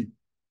family,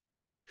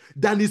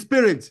 than his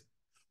parents.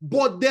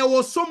 But there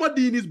was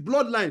somebody in his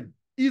bloodline.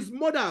 His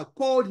mother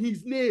called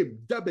his name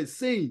Jabez,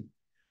 saying,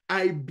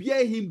 I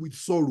bear him with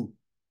sorrow.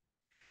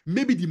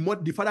 Maybe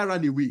the father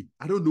ran away.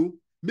 I don't know.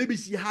 Maybe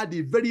she had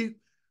a very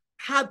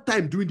hard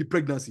time during the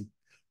pregnancy.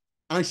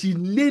 And she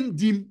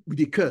named him with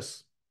a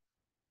curse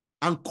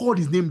and called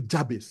his name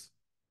Jabez.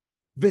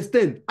 Verse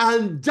 10,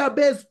 and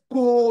Jabez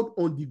called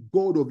on the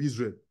God of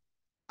Israel,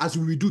 as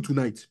we will do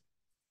tonight,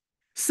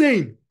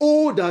 saying,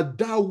 oh, that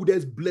thou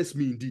wouldest bless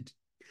me indeed,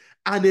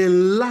 and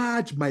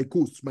enlarge my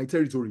coast, my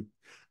territory,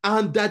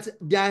 and that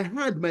thy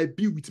hand might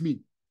be with me,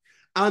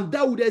 and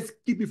thou wouldest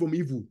keep me from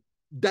evil,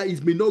 that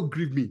it may not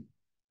grieve me.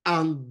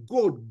 And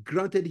God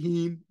granted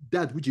him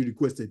that which he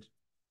requested.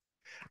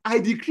 I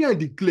decree and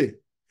declare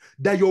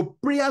that your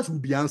prayers will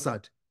be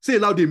answered. Say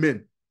loud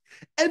amen.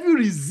 Every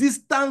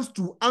resistance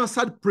to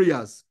answered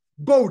prayers,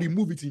 God will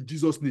remove it in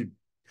Jesus' name.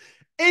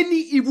 Any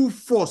evil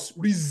force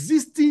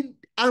resisting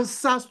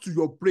answers to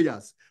your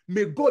prayers,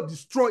 may God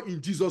destroy in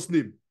Jesus'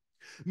 name.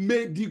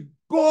 May the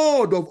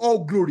God of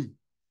all glory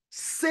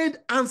send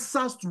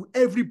answers to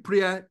every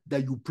prayer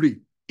that you pray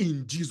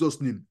in Jesus'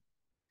 name.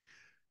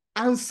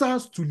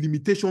 Answers to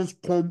limitations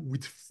come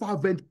with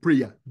fervent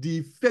prayer. The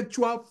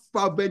effectual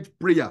fervent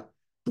prayer,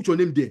 put your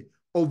name there,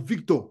 of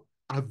Victor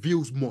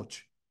avails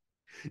much.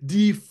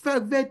 The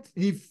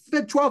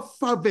effectual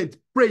fervent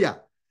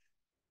prayer,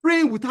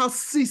 praying without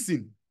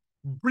ceasing,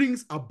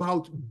 brings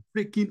about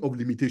breaking of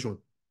limitation.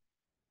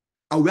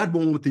 I will add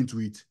one more thing to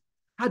it.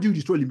 How do you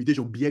destroy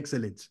limitation? Be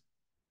excellent.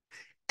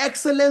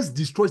 Excellence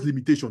destroys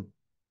limitation.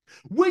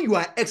 When you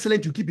are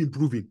excellent, you keep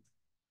improving.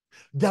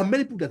 There are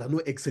many people that are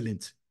not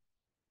excellent.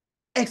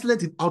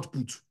 Excellent in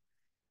output,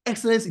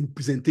 excellence in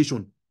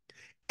presentation,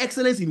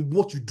 excellence in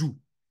what you do,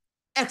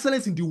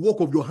 excellence in the work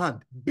of your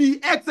hand. Be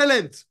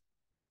excellent.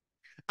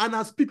 And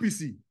as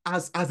PPC,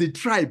 as a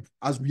tribe,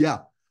 as we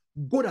are,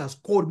 God has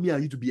called me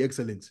and you to be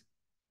excellent.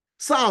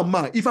 Sir,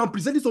 if I'm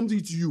presenting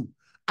something to you,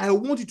 I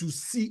want you to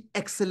see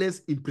excellence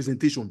in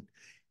presentation,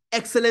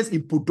 excellence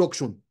in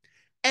production,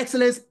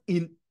 excellence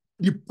in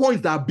the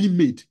points that are being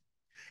made,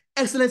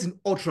 excellence in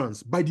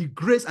utterance by the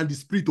grace and the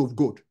Spirit of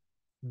God.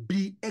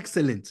 Be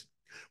excellent.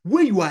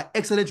 When you are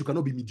excellent, you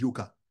cannot be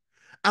mediocre.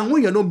 And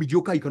when you're not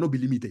mediocre, you cannot be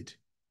limited.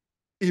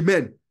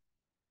 Amen.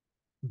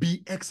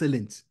 Be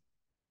excellent.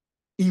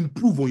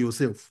 Improve on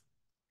yourself.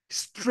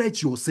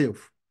 Stretch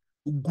yourself.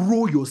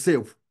 Grow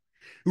yourself.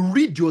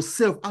 Read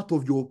yourself out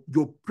of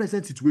your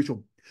present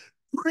situation.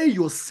 Pray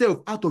yourself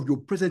out of your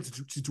present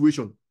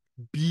situation.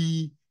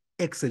 Be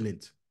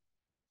excellent.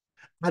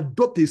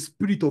 Adopt a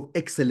spirit of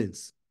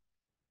excellence.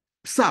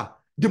 Sir,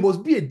 there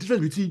must be a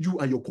difference between you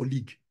and your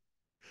colleague.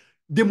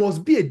 There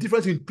must be a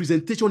difference in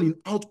presentation, in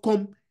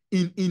outcome,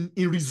 in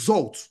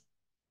results.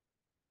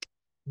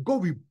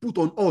 God will put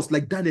on us,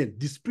 like Daniel,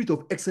 the spirit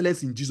of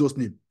excellence in Jesus'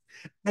 name.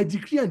 I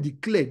decree and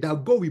declare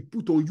that God will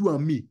put on you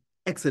and me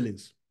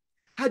excellence.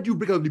 How do you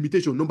break out of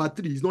limitation? Number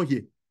 3 is not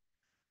here.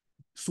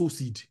 Sow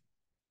seed.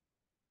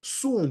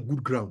 Sow on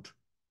good ground.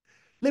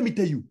 Let me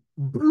tell you,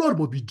 blood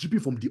must be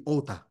dripping from the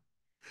altar.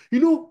 You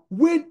know,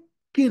 when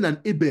Cain and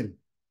Abel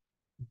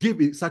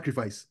gave a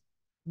sacrifice,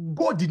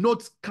 God did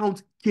not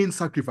count Cain's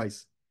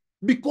sacrifice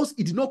because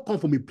it did not come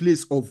from a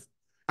place of,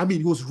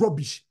 it was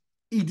rubbish.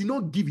 He did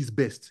not give his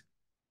best.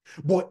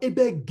 But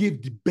Abel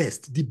gave the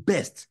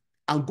best.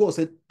 And God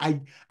said,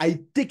 I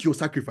take your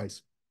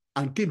sacrifice.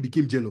 And Cain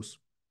became jealous.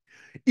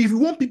 If you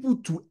want people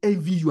to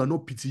envy you and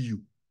not pity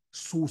you,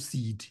 sow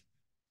seed.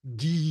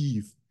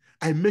 Give.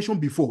 I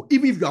mentioned before,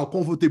 even if you are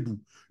comfortable,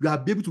 you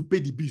are able to pay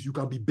the bills, you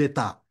can be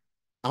better.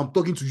 I'm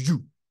talking to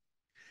you.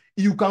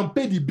 You can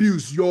pay the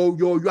bills, you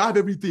have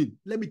everything.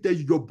 Let me tell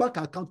you, your bank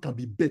account can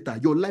be better.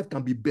 Your life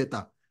can be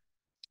better.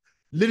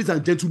 Ladies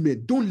and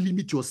gentlemen, don't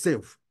limit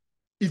yourself.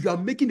 If you are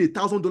making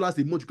 $1,000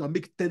 a month, you can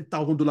make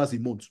 $10,000 a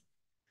month.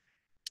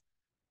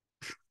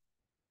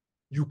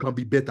 You can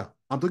be better.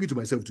 I'm talking to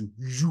myself too.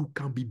 You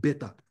can be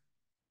better.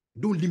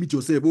 Don't limit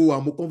yourself. Oh,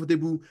 I'm more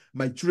comfortable.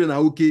 My children are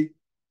okay.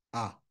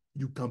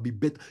 You can be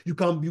better. You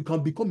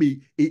can become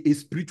a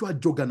spiritual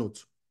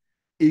juggernaut,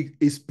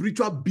 a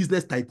spiritual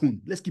business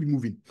tycoon. Let's keep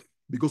moving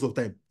because of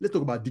time. Let's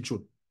talk about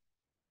addiction.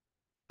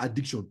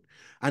 Addiction.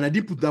 And I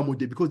didn't put that much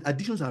there because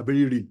addictions are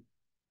very real.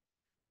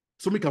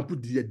 Somebody can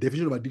put the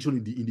definition of addiction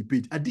in the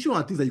page. Addiction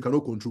are things that you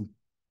cannot control.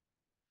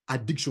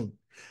 Addiction.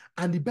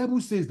 And the Bible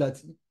says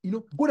that,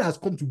 God has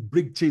come to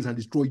break chains and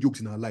destroy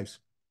yokes in our lives.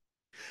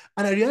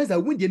 And I realized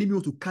that when the enemy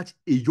wants to catch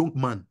a young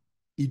man,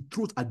 he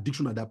throws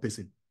addiction at that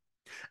person.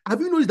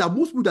 Have you noticed that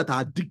most people that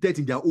are addicted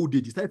in their old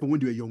age started from when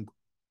they were young?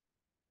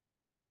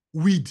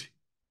 Weed,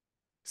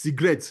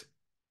 cigarettes,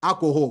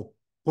 alcohol,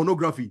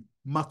 pornography,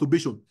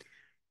 masturbation.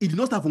 It did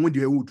not start from when they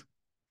were old.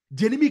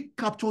 The enemy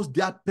captures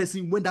that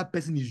person when that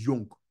person is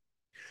young.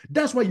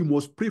 That's why you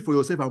must pray for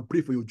yourself and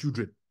pray for your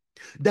children,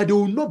 that they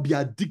will not be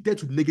addicted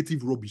to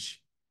negative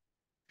rubbish.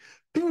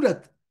 People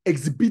that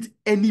exhibit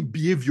any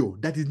behavior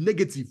that is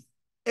negative,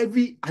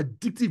 every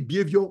addictive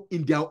behavior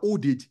in their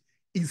old age,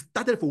 it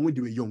started from when they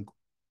were young.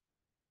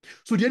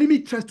 So the enemy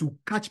tries to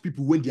catch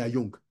people when they are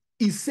young.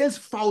 He sends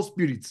foul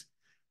spirits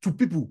to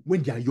people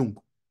when they are young.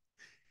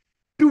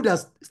 People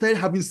that started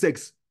having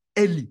sex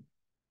early,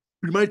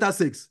 premarital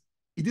sex,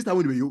 it didn't start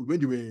when they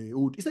were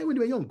old. It started when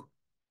they were young.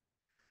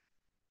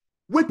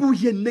 When people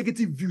hear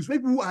negative views, when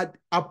people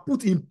are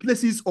put in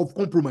places of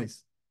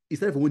compromise, it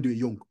started from when they were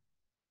young.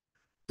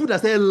 People that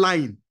started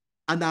lying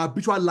and are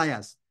habitual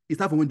liars, it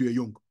started from when they were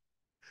young.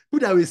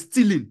 People that were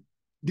stealing,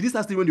 did they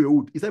start stealing when they were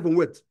old? It started from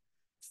what?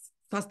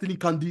 Start stealing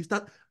candy,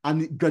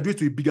 and graduate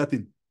to a bigger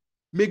thing.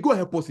 May God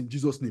help us in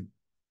Jesus' name.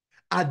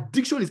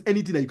 Addiction is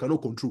anything that you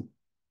cannot control.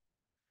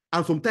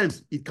 And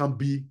sometimes it can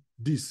be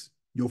this,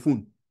 your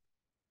phone.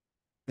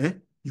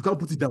 You can't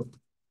put it down.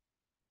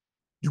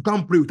 You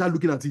can't pray without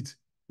looking at it.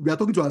 We are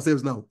talking to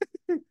ourselves now.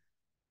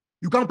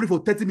 You can't pray for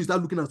 30 minutes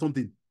without looking at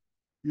something.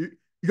 You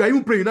are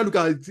even praying, you not look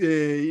at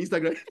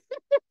Instagram.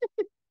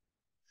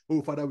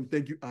 Oh, Father, we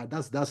thank you.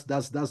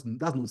 That's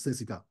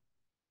nonsensical.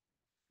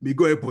 May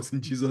God help us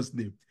in Jesus'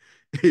 name.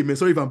 Amen.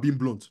 Sorry if I'm being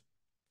blunt.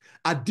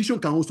 Addiction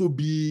can also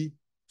be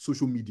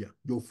social media,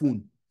 your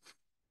phone.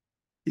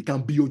 It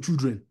can be your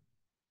children.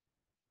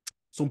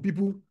 Some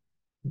people,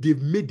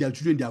 they've made their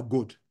children their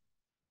God.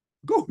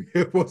 God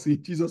help us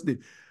in Jesus' name.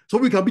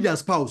 Some people can be their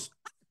spouse.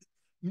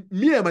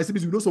 Me and my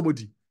siblings, we know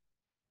somebody.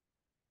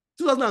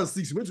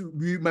 2006,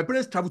 my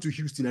parents traveled to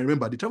Houston. I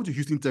remember they traveled to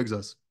Houston,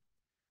 Texas.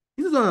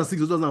 In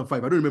 2006 or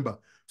 2005, I don't remember.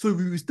 So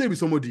we stayed with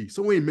somebody,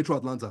 somewhere in Metro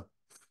Atlanta.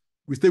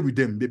 We stayed with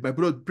them. My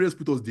parents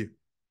put us there.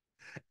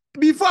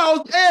 Before I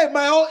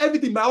was,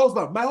 everything, my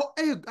husband,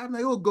 I'm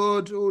like, oh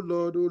God, oh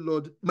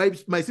Lord. My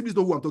siblings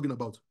know who I'm talking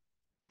about.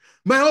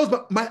 My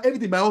husband,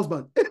 everything, my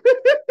husband.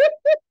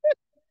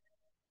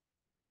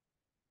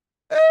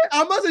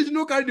 I'm not saying you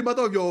don't carry the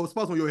matter of your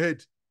spouse on your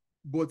head,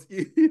 but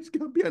it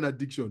can be an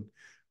addiction.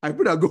 I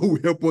pray that God will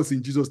help us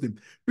in Jesus' name.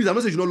 Please, I'm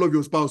not saying you don't love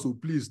your spouse, so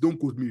please don't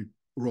quote me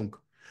wrong.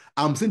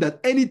 I'm saying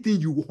that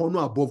anything you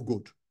honor above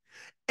God,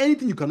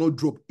 anything you cannot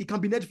drop, it can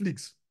be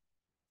Netflix.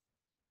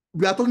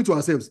 We are talking to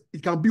ourselves.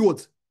 It can be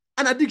what?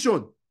 An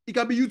addiction. It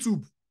can be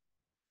YouTube.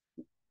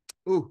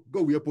 Oh,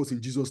 God will help us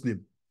in Jesus'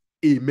 name.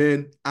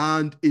 Amen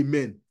and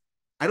amen.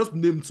 I just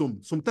named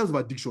some types of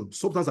addiction,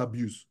 substance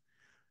abuse.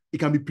 It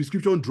can be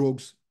prescription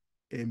drugs,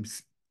 you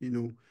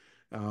know,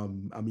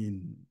 I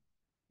mean,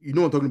 you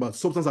know what I'm talking about,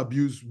 substance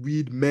abuse,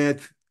 weed,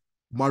 meth,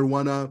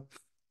 marijuana,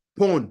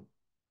 porn,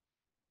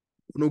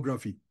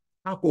 pornography,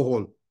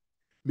 alcohol.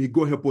 May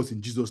God help us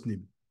in Jesus'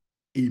 name.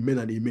 Amen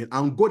and amen.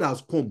 And God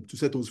has come to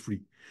set us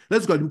free.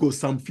 Let's go and look at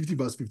Psalm 50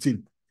 verse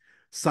 15.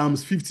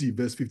 Psalms 50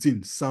 verse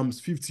 15.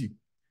 Psalms 50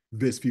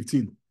 verse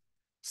 15.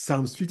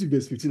 Psalms 50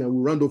 verse 15. I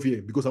will round off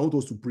here because I want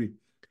us to pray.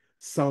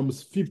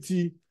 Psalms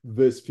 50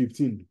 verse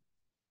 15.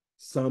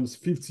 Psalms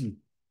 50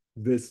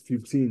 verse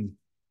 15.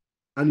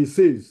 And it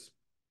says,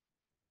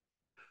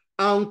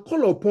 and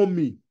call upon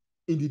me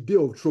in the day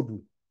of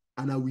trouble,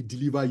 and I will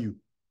deliver you.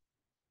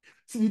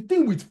 See, the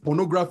thing with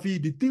pornography,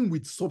 the thing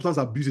with substance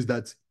abuse is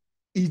that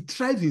it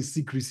thrives in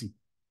secrecy.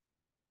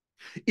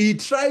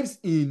 It thrives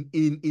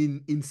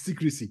in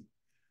secrecy.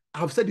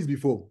 I've said this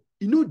before.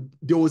 You know,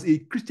 there was a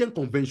Christian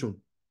convention,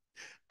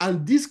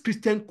 and this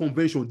Christian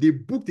convention, they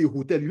booked a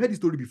hotel. You heard this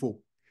story before.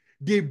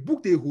 They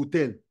booked a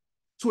hotel.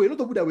 So a lot of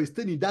people that were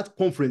staying in that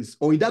conference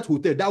or in that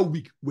hotel that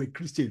week were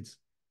Christians.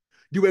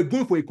 They were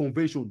going for a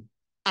convention.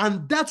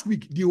 And that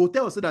week, the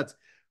hotel said that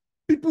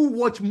people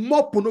watch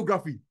more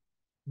pornography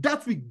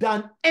that week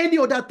than any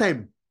other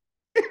time.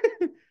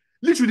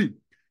 Literally,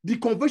 the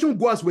convention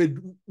goers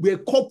were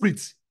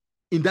culprits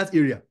in that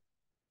area.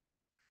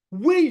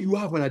 When you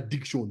have an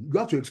addiction, you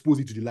have to expose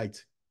it to the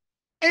light.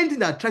 Anything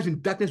that thrives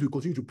in darkness will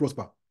continue to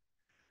prosper.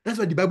 That's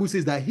why the Bible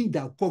says that he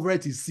that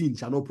covereth his sin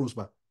shall not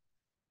prosper.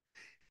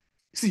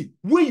 See,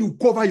 when you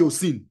cover your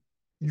sin,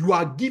 you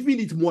are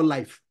giving it more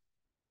life.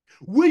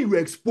 When you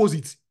expose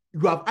it,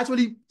 you have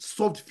actually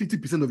solved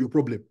 50% of your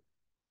problem.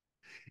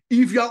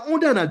 If you are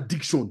under an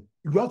addiction,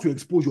 you have to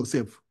expose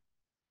yourself.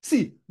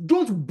 See,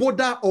 don't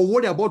bother or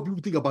worry about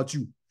people think about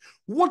you.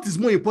 What is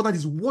more important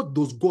is what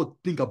does God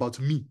think about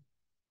me?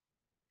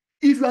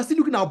 If you are still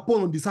looking at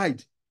porn on the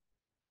side,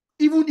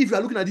 even if you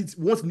are looking at it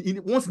once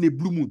in a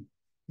blue moon,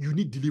 you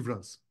need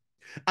deliverance.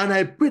 And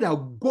I pray that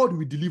God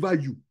will deliver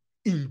you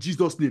in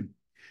Jesus' name.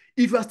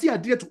 If you are still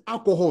addicted to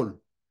alcohol,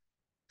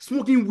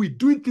 smoking weed,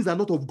 doing things that are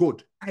not of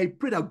God, I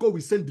pray that God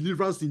will send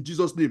deliverance in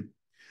Jesus' name.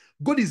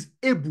 God is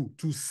able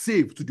to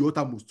save to the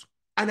uttermost.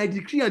 And I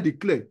decree and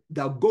declare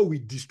that God will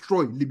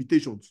destroy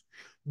limitations.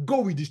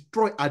 God will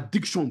destroy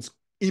addictions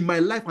in my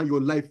life and your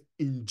life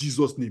in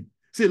Jesus' name.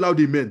 Say loud,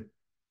 amen.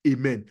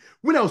 Amen.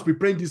 When I was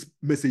preparing this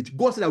message,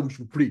 God said that we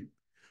should pray.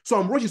 So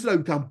I'm rushing so that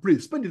we can pray.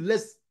 Spend the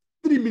last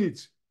 3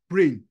 minutes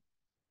praying.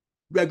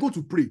 We are going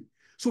to pray.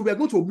 So we are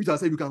going to unmute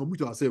ourselves. We can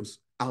unmute ourselves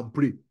and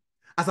pray.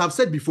 As I've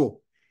said before,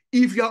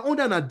 if you are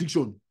under an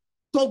addiction,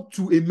 talk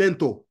to a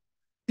mentor.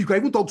 You can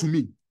even talk to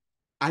me.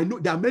 I know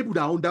there are many people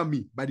that are under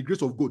me by the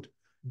grace of God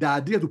that are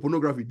addicted to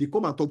pornography. They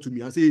come and talk to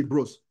me and say, hey,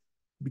 bros,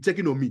 be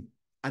checking on me.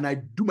 And I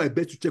do my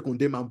best to check on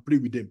them and pray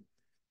with them.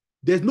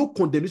 There's no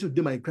condemnation to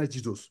them in Christ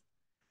Jesus.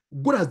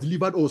 God has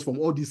delivered us from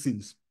all these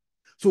sins.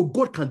 So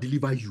God can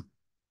deliver you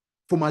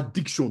from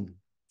addiction,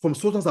 from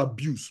substance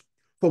abuse,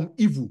 from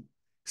evil.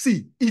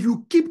 See, if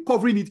you keep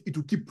covering it, it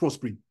will keep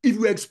prospering. If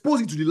you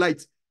expose it to the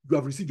light, you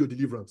have received your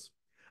deliverance.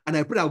 And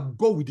I pray that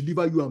God will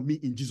deliver you and me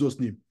in Jesus'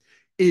 name.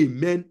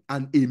 Amen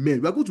and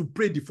amen. We are going to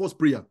pray the first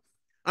prayer.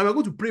 And we're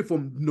going to pray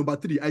from number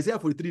 3, Isaiah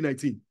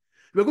 43:19.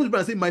 We're going to pray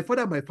and say, my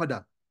Father,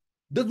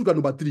 let's look at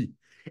number 3.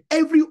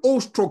 Every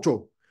old structure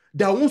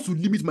that wants to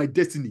limit my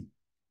destiny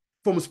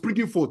from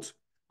springing forth,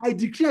 I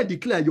decree and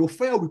declare your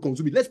fire will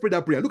consume it. Let's pray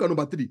that prayer. Look at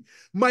number 3.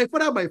 My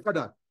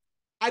Father,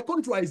 I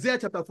come to Isaiah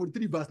chapter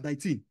 43 verse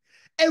 19.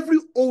 Every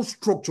old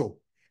structure,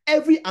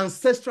 every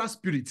ancestral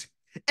spirit,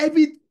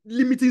 every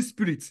limiting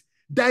spirit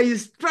that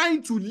is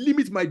trying to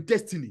limit my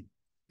destiny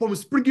from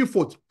springing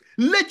forth,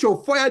 let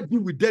your fire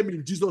deal with them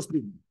in Jesus'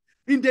 name.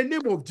 In the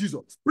name of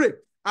Jesus, pray.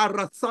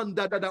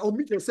 Arasanda dada,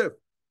 omit yourself.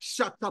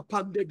 Shaka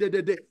pande de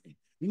de de.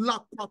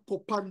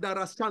 Lapako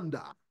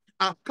pandarasanda.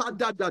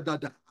 Akada da da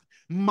da.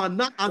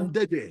 Mana and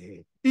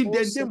dede. In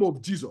the name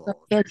of Jesus,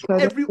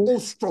 every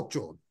old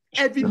structure,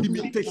 every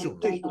limitation,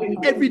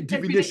 every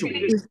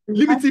divination,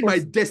 limiting my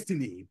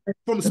destiny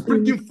from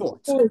springing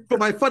forth, from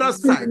my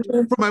father's side,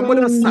 from my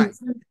mother's side,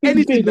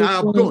 anything that I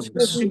have done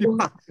in the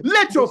past,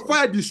 let your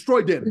fire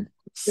destroy them.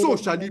 So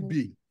shall it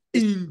be.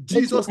 In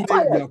Jesus' name we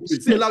are praying.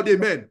 Say loud,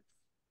 amen.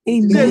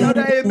 Say loud,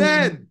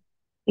 amen.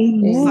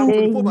 Psalm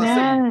 24 verse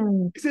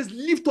 7. It says,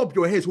 lift up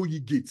your heads, O ye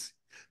gates.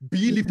 Be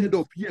ye lifted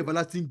up, ye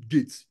everlasting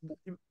gates.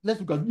 Let's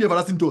look at ye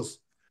everlasting doors.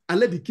 And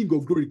let the King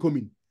of glory come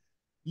in.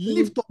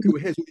 Lift up your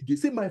heads, O ye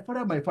gates. Say, my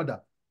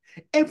Father,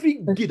 every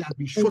gate that has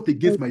been shut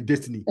against my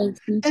destiny,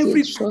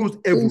 every closed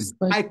heaven,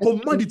 I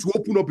command it to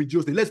open up in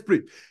Jesus' name. Let's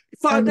pray.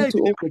 Father, in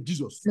the name of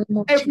Jesus,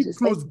 every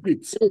closed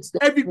gate,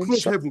 every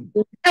closed heaven,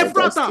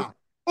 Ephrata,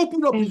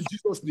 open up in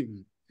Jesus'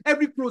 name.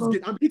 Every closed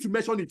gate, I'm going to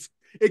mention it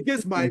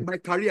against my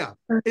career,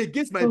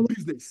 against my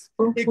business,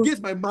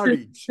 against my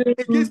marriage,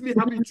 against me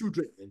having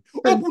children.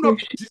 Open up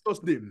in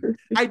Jesus' name.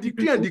 I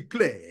decree and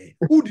declare,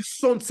 who the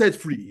Son set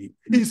free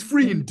is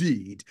free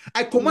indeed.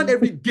 I command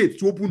every gate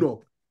to open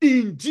up.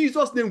 In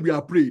Jesus' name we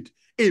are prayed.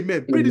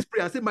 Amen. Pray this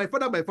prayer and say, my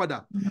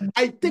Father,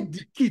 I take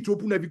the key to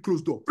open every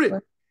closed door. Pray.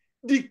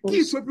 The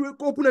key to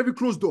open every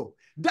closed door.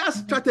 That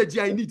strategy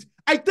I need.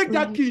 I take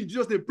that key in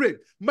Jesus' name. Pray.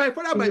 My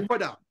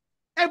Father,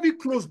 every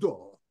closed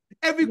door,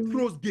 every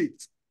closed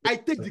gate, I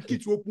take the key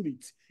to open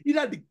it.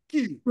 Either the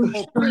key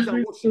of praise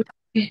and worship,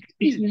 the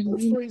key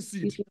of sowing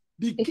seed,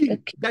 the key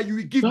that you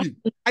will give me.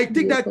 I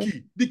take that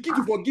key. The key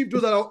to forgive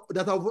those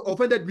that have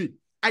offended me.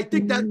 I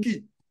take that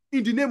key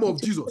in the name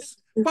of Jesus.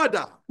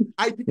 Father,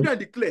 I declare and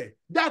declare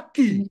that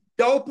key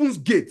that opens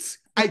gates.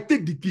 I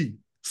take the key.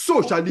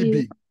 So shall it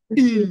be.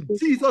 In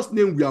Jesus'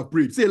 name we have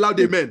prayed. Say loud,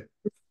 amen.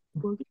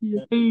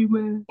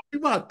 Amen.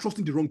 People are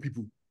trusting the wrong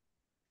people.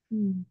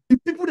 The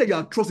people that you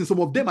are trusting, some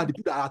of them are the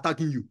people that are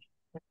attacking you.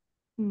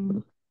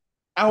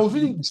 I was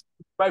reading the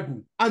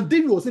Bible, and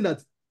David was saying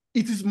that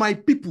it is my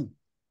people,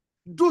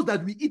 those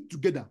that we eat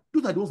together,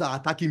 those are the ones that are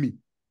attacking me.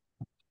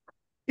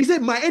 He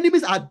said, my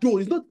enemies are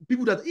those. It's not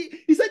people that...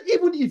 He said,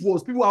 even if it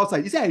was people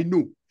outside, he said, I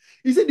know.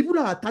 He said, the people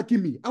that are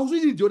attacking me. I was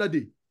reading it the other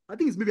day. I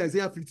think it's maybe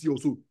Isaiah 50 or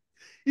so.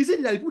 He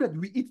said that the people that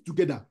we eat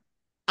together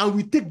and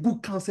we take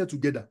good counsel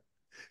together.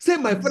 Say,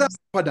 my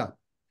Father,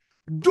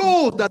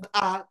 those that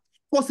are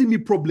causing me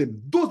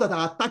problems, those that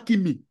are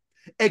attacking me,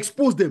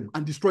 expose them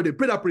and destroy them.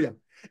 Pray that prayer.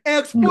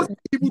 Expose the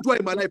people who are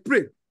in my life.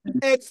 Pray.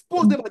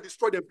 Expose them and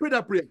destroy them. Pray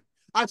that prayer.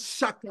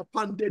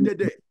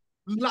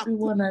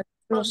 Everyone I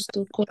trust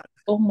to God,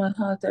 all my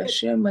heart, I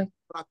share my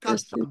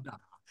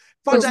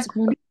Father,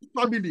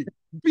 family,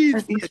 be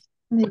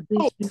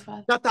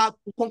that are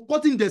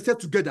concocting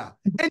themselves together.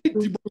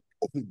 Any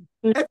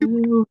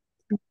demon,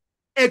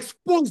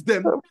 expose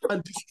them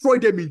and destroy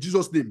them in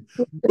Jesus' name.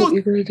 Those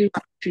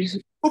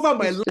over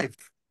my life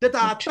that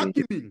are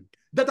attacking me,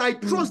 that I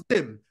trust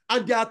them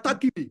and they are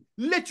attacking me,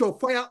 let your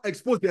fire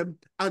expose them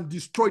and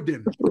destroy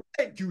them.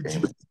 Thank you,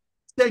 Jesus.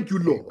 Thank you,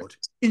 Lord.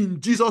 In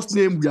Jesus'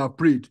 name we have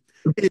prayed.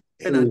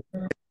 Amen.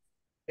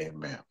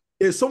 Amen.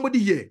 There's somebody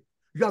here.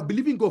 You are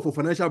believing God for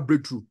financial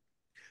breakthrough.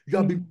 You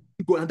have been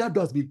God, and that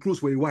door has been closed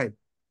for a while.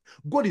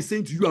 God is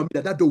saying to you and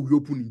me that door will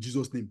open in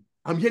Jesus' name.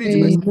 I'm hearing it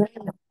myself.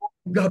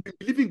 You have been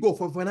believing God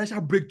for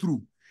financial breakthrough,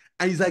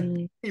 and it's like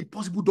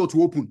impossible door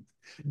to open.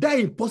 That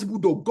impossible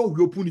door, God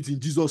will open it in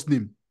Jesus'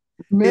 name.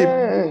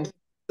 Amen.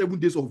 7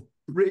 days of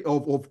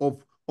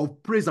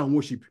praise and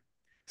worship.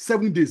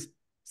 7 days.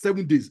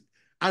 7 days.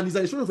 And it's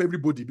an instruction for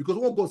everybody, because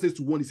what God says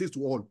to one, he says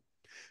to all.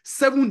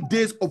 7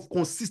 days of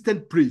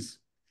consistent praise.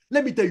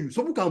 Let me tell you,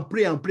 some people can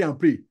pray and pray and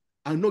pray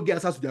and not get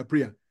answers to their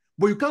prayer.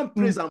 But you can't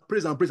praise and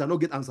praise and praise and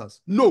not get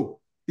answers. No,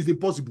 it's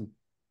impossible.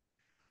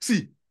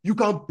 See, you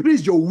can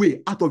praise your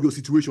way out of your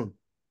situation.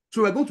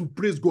 So we're going to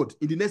praise God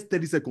in the next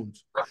 30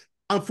 seconds.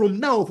 And from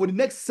now, for the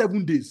next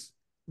 7 days,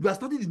 we are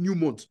starting the new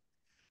month.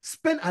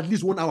 Spend at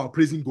least 1 hour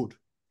praising God.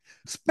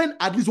 Spend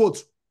at least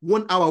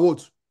 1 hour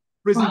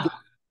praising God.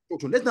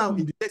 Let's now,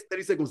 in the next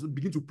 30 seconds,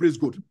 begin to praise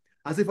God.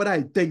 And say, Father,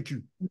 I thank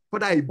you.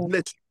 Father, I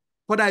bless you.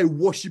 Father, I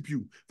worship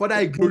you. Father,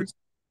 I glorify you.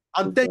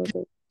 And thank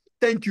you.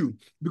 Thank you.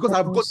 Because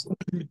I've got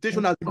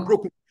limitation has been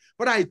broken.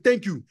 Father, I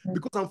thank you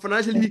because I'm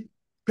financially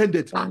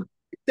dependent.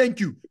 Thank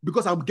you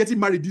because I'm getting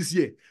married this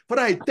year.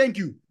 Father, I thank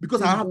you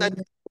because I have time.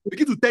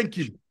 Begin to thank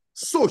him.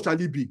 So shall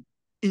it be.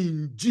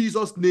 In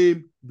Jesus'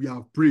 name, we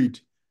have prayed.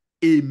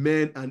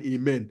 Amen and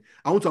amen.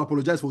 I want to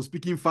apologize for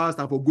speaking fast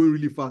and for going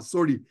really fast.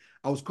 Sorry.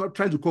 I was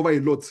trying to cover a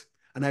lot.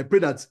 And I pray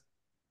that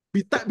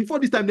before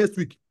this time next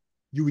week,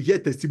 you will hear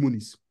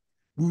testimonies.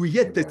 We will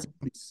hear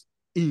testimonies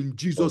in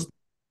Jesus'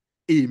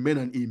 name. Amen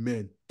and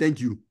amen.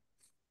 Thank you.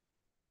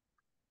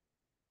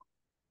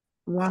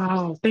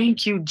 Wow,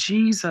 thank you,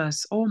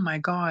 Jesus. Oh my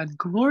God.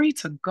 Glory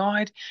to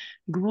God.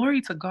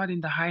 Glory to God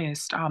in the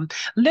highest.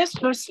 Let's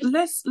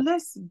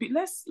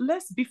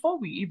before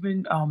we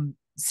even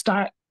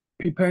start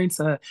preparing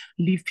to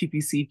leave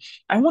PPC,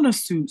 I want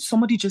us to,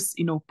 somebody just,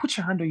 put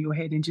your hand on your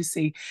head and just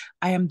say,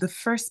 I am the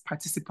first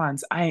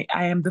participant. I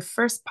am the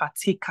first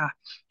partaker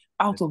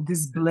out of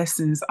these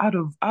blessings, out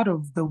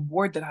of the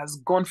word that has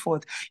gone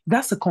forth.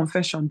 That's a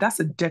confession. That's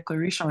a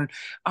declaration.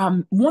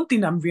 One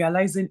thing I'm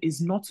realizing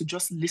is not to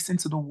just listen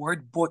to the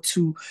word, but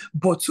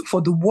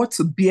for the word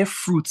to bear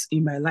fruit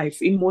in my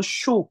life. It must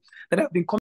show that I've been